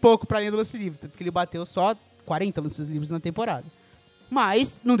vai bem pouco pra linha do lance livre. Tanto que ele bateu só 40 lances livres na temporada.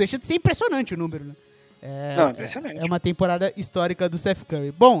 Mas não deixa de ser impressionante o número, né? Impressionante. É uma temporada histórica do Seth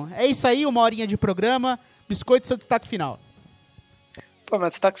Curry. Bom, é isso aí, 1 horinha de programa. Biscoito, seu destaque final. Pô, meu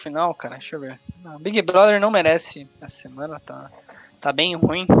destaque final, cara, deixa eu ver. Big Brother não merece essa semana, tá bem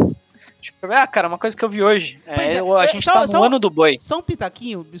ruim. Deixa eu ver. Cara, uma coisa que eu vi hoje. A gente tá no ano do boi. Só um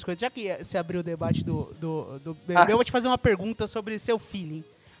pitaquinho, Biscoito, já que você abriu o debate do BBB, eu vou te fazer uma pergunta sobre seu feeling.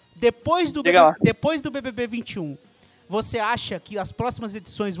 Depois do BBB 21, você acha que as próximas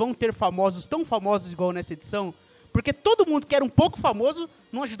edições vão ter famosos tão famosos igual nessa edição? Porque todo mundo que era um pouco famoso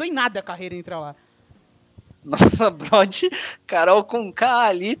não ajudou em nada a carreira entrar lá. Nossa, Brody, Carol Conká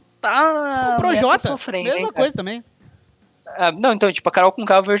ali tá... O Projota, sofrendo, mesma coisa também. Não, então, tipo, a Carol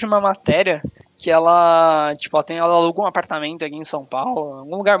Conká, eu vejo uma matéria que ela aluga um apartamento aqui em São Paulo,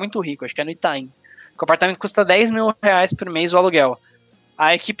 um lugar muito rico, acho que é no Itaim. O apartamento custa R$10 mil por mês o aluguel.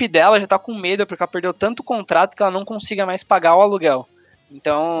 A equipe dela já tá com medo porque ela perdeu tanto contrato que ela não consiga mais pagar o aluguel.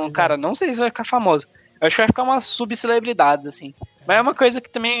 Então, cara, não sei se vai ficar famoso. Eu acho que vai ficar umas subcelebridades, assim. Mas é uma coisa que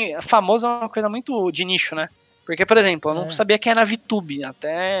também, famoso é uma coisa muito de nicho, né? Porque, por exemplo, eu não sabia quem era a VTube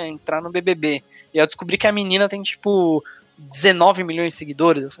até entrar no BBB. E eu descobri que a menina tem, tipo, 19 milhões de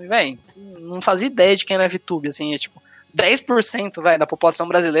seguidores. Eu falei, velho, não fazia ideia de quem era a VTube, assim. É tipo, 10%, da população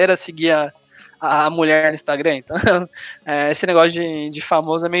brasileira seguia a mulher no Instagram. Então, esse negócio de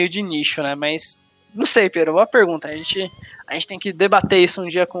famoso é meio de nicho, né? Mas, não sei, Pedro, boa pergunta. A gente tem que debater isso um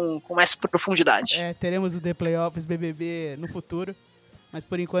dia com mais profundidade. Teremos o The Playoffs BBB no futuro. Mas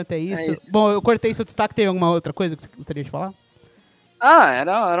por enquanto é isso. Bom, eu cortei seu destaque. Tem alguma outra coisa que você gostaria de falar?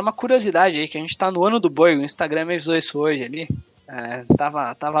 Era uma curiosidade aí, que a gente tá no ano do boi, o Instagram me avisou isso hoje ali.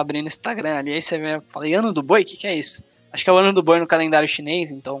 Tava abrindo o Instagram ali, aí você vê, eu falei, ano do boi? O que é isso? Acho que é o ano do boi no calendário chinês,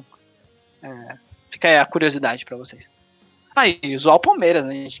 então fica aí a curiosidade pra vocês. E zoar o Palmeiras,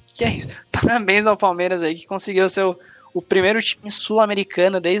 né, gente? Que é isso? Parabéns ao Palmeiras aí, que conseguiu ser o primeiro time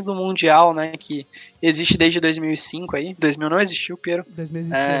sul-americano desde o Mundial, né, que existe desde 2005 aí. 2000 não existiu, Piero. 2000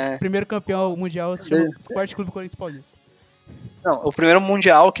 existiu. Primeiro campeão mundial se chama Esporte Clube Corinthians Paulista. Não, o primeiro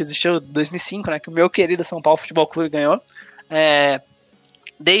Mundial que existiu em 2005, né, que o meu querido São Paulo Futebol Clube ganhou.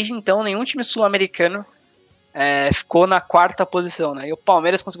 Desde então, nenhum time sul-americano ficou na 4ª posição, né, e o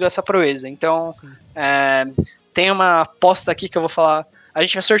Palmeiras conseguiu essa proeza. Então, tem uma aposta aqui que eu vou falar. A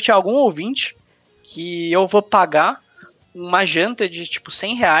gente vai sortear algum ouvinte que eu vou pagar uma janta de tipo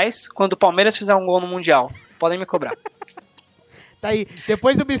R$100 quando o Palmeiras fizer um gol no Mundial. Podem me cobrar. Tá aí.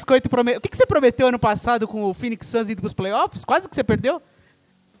 Depois do biscoito prometido. O que você prometeu ano passado com o Phoenix Suns indo pros playoffs? Quase que você perdeu?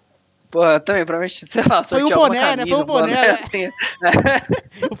 Pô, eu também prometi, sei lá, foi o boné, né? Foi o boné, né? Assim.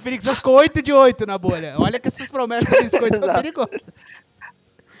 O Phoenix Suns ficou 8 de 8 na bolha. Olha que essas promessas do biscoito são perigosas.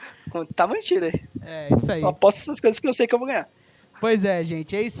 Tá mantido aí. Isso aí. Só aposto essas coisas que eu sei que eu vou ganhar. Pois é,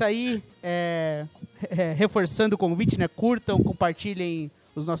 gente. É isso aí. Reforçando o convite, né? Curtam, compartilhem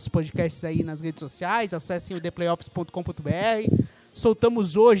os nossos podcasts aí nas redes sociais. Acessem o theplayoffs.com.br.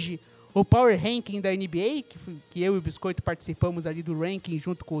 Soltamos hoje o Power Ranking da NBA, que eu e o Biscoito participamos ali do ranking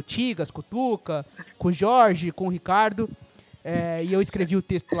junto com o Tigas, com o Tuca, com o Jorge, com o Ricardo. E eu escrevi o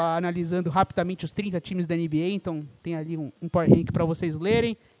texto lá analisando rapidamente os 30 times da NBA, então tem ali um Power Ranking para vocês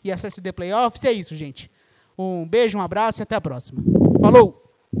lerem e acesse o The Playoffs. É isso, gente. Um beijo, um abraço e até a próxima. Falou!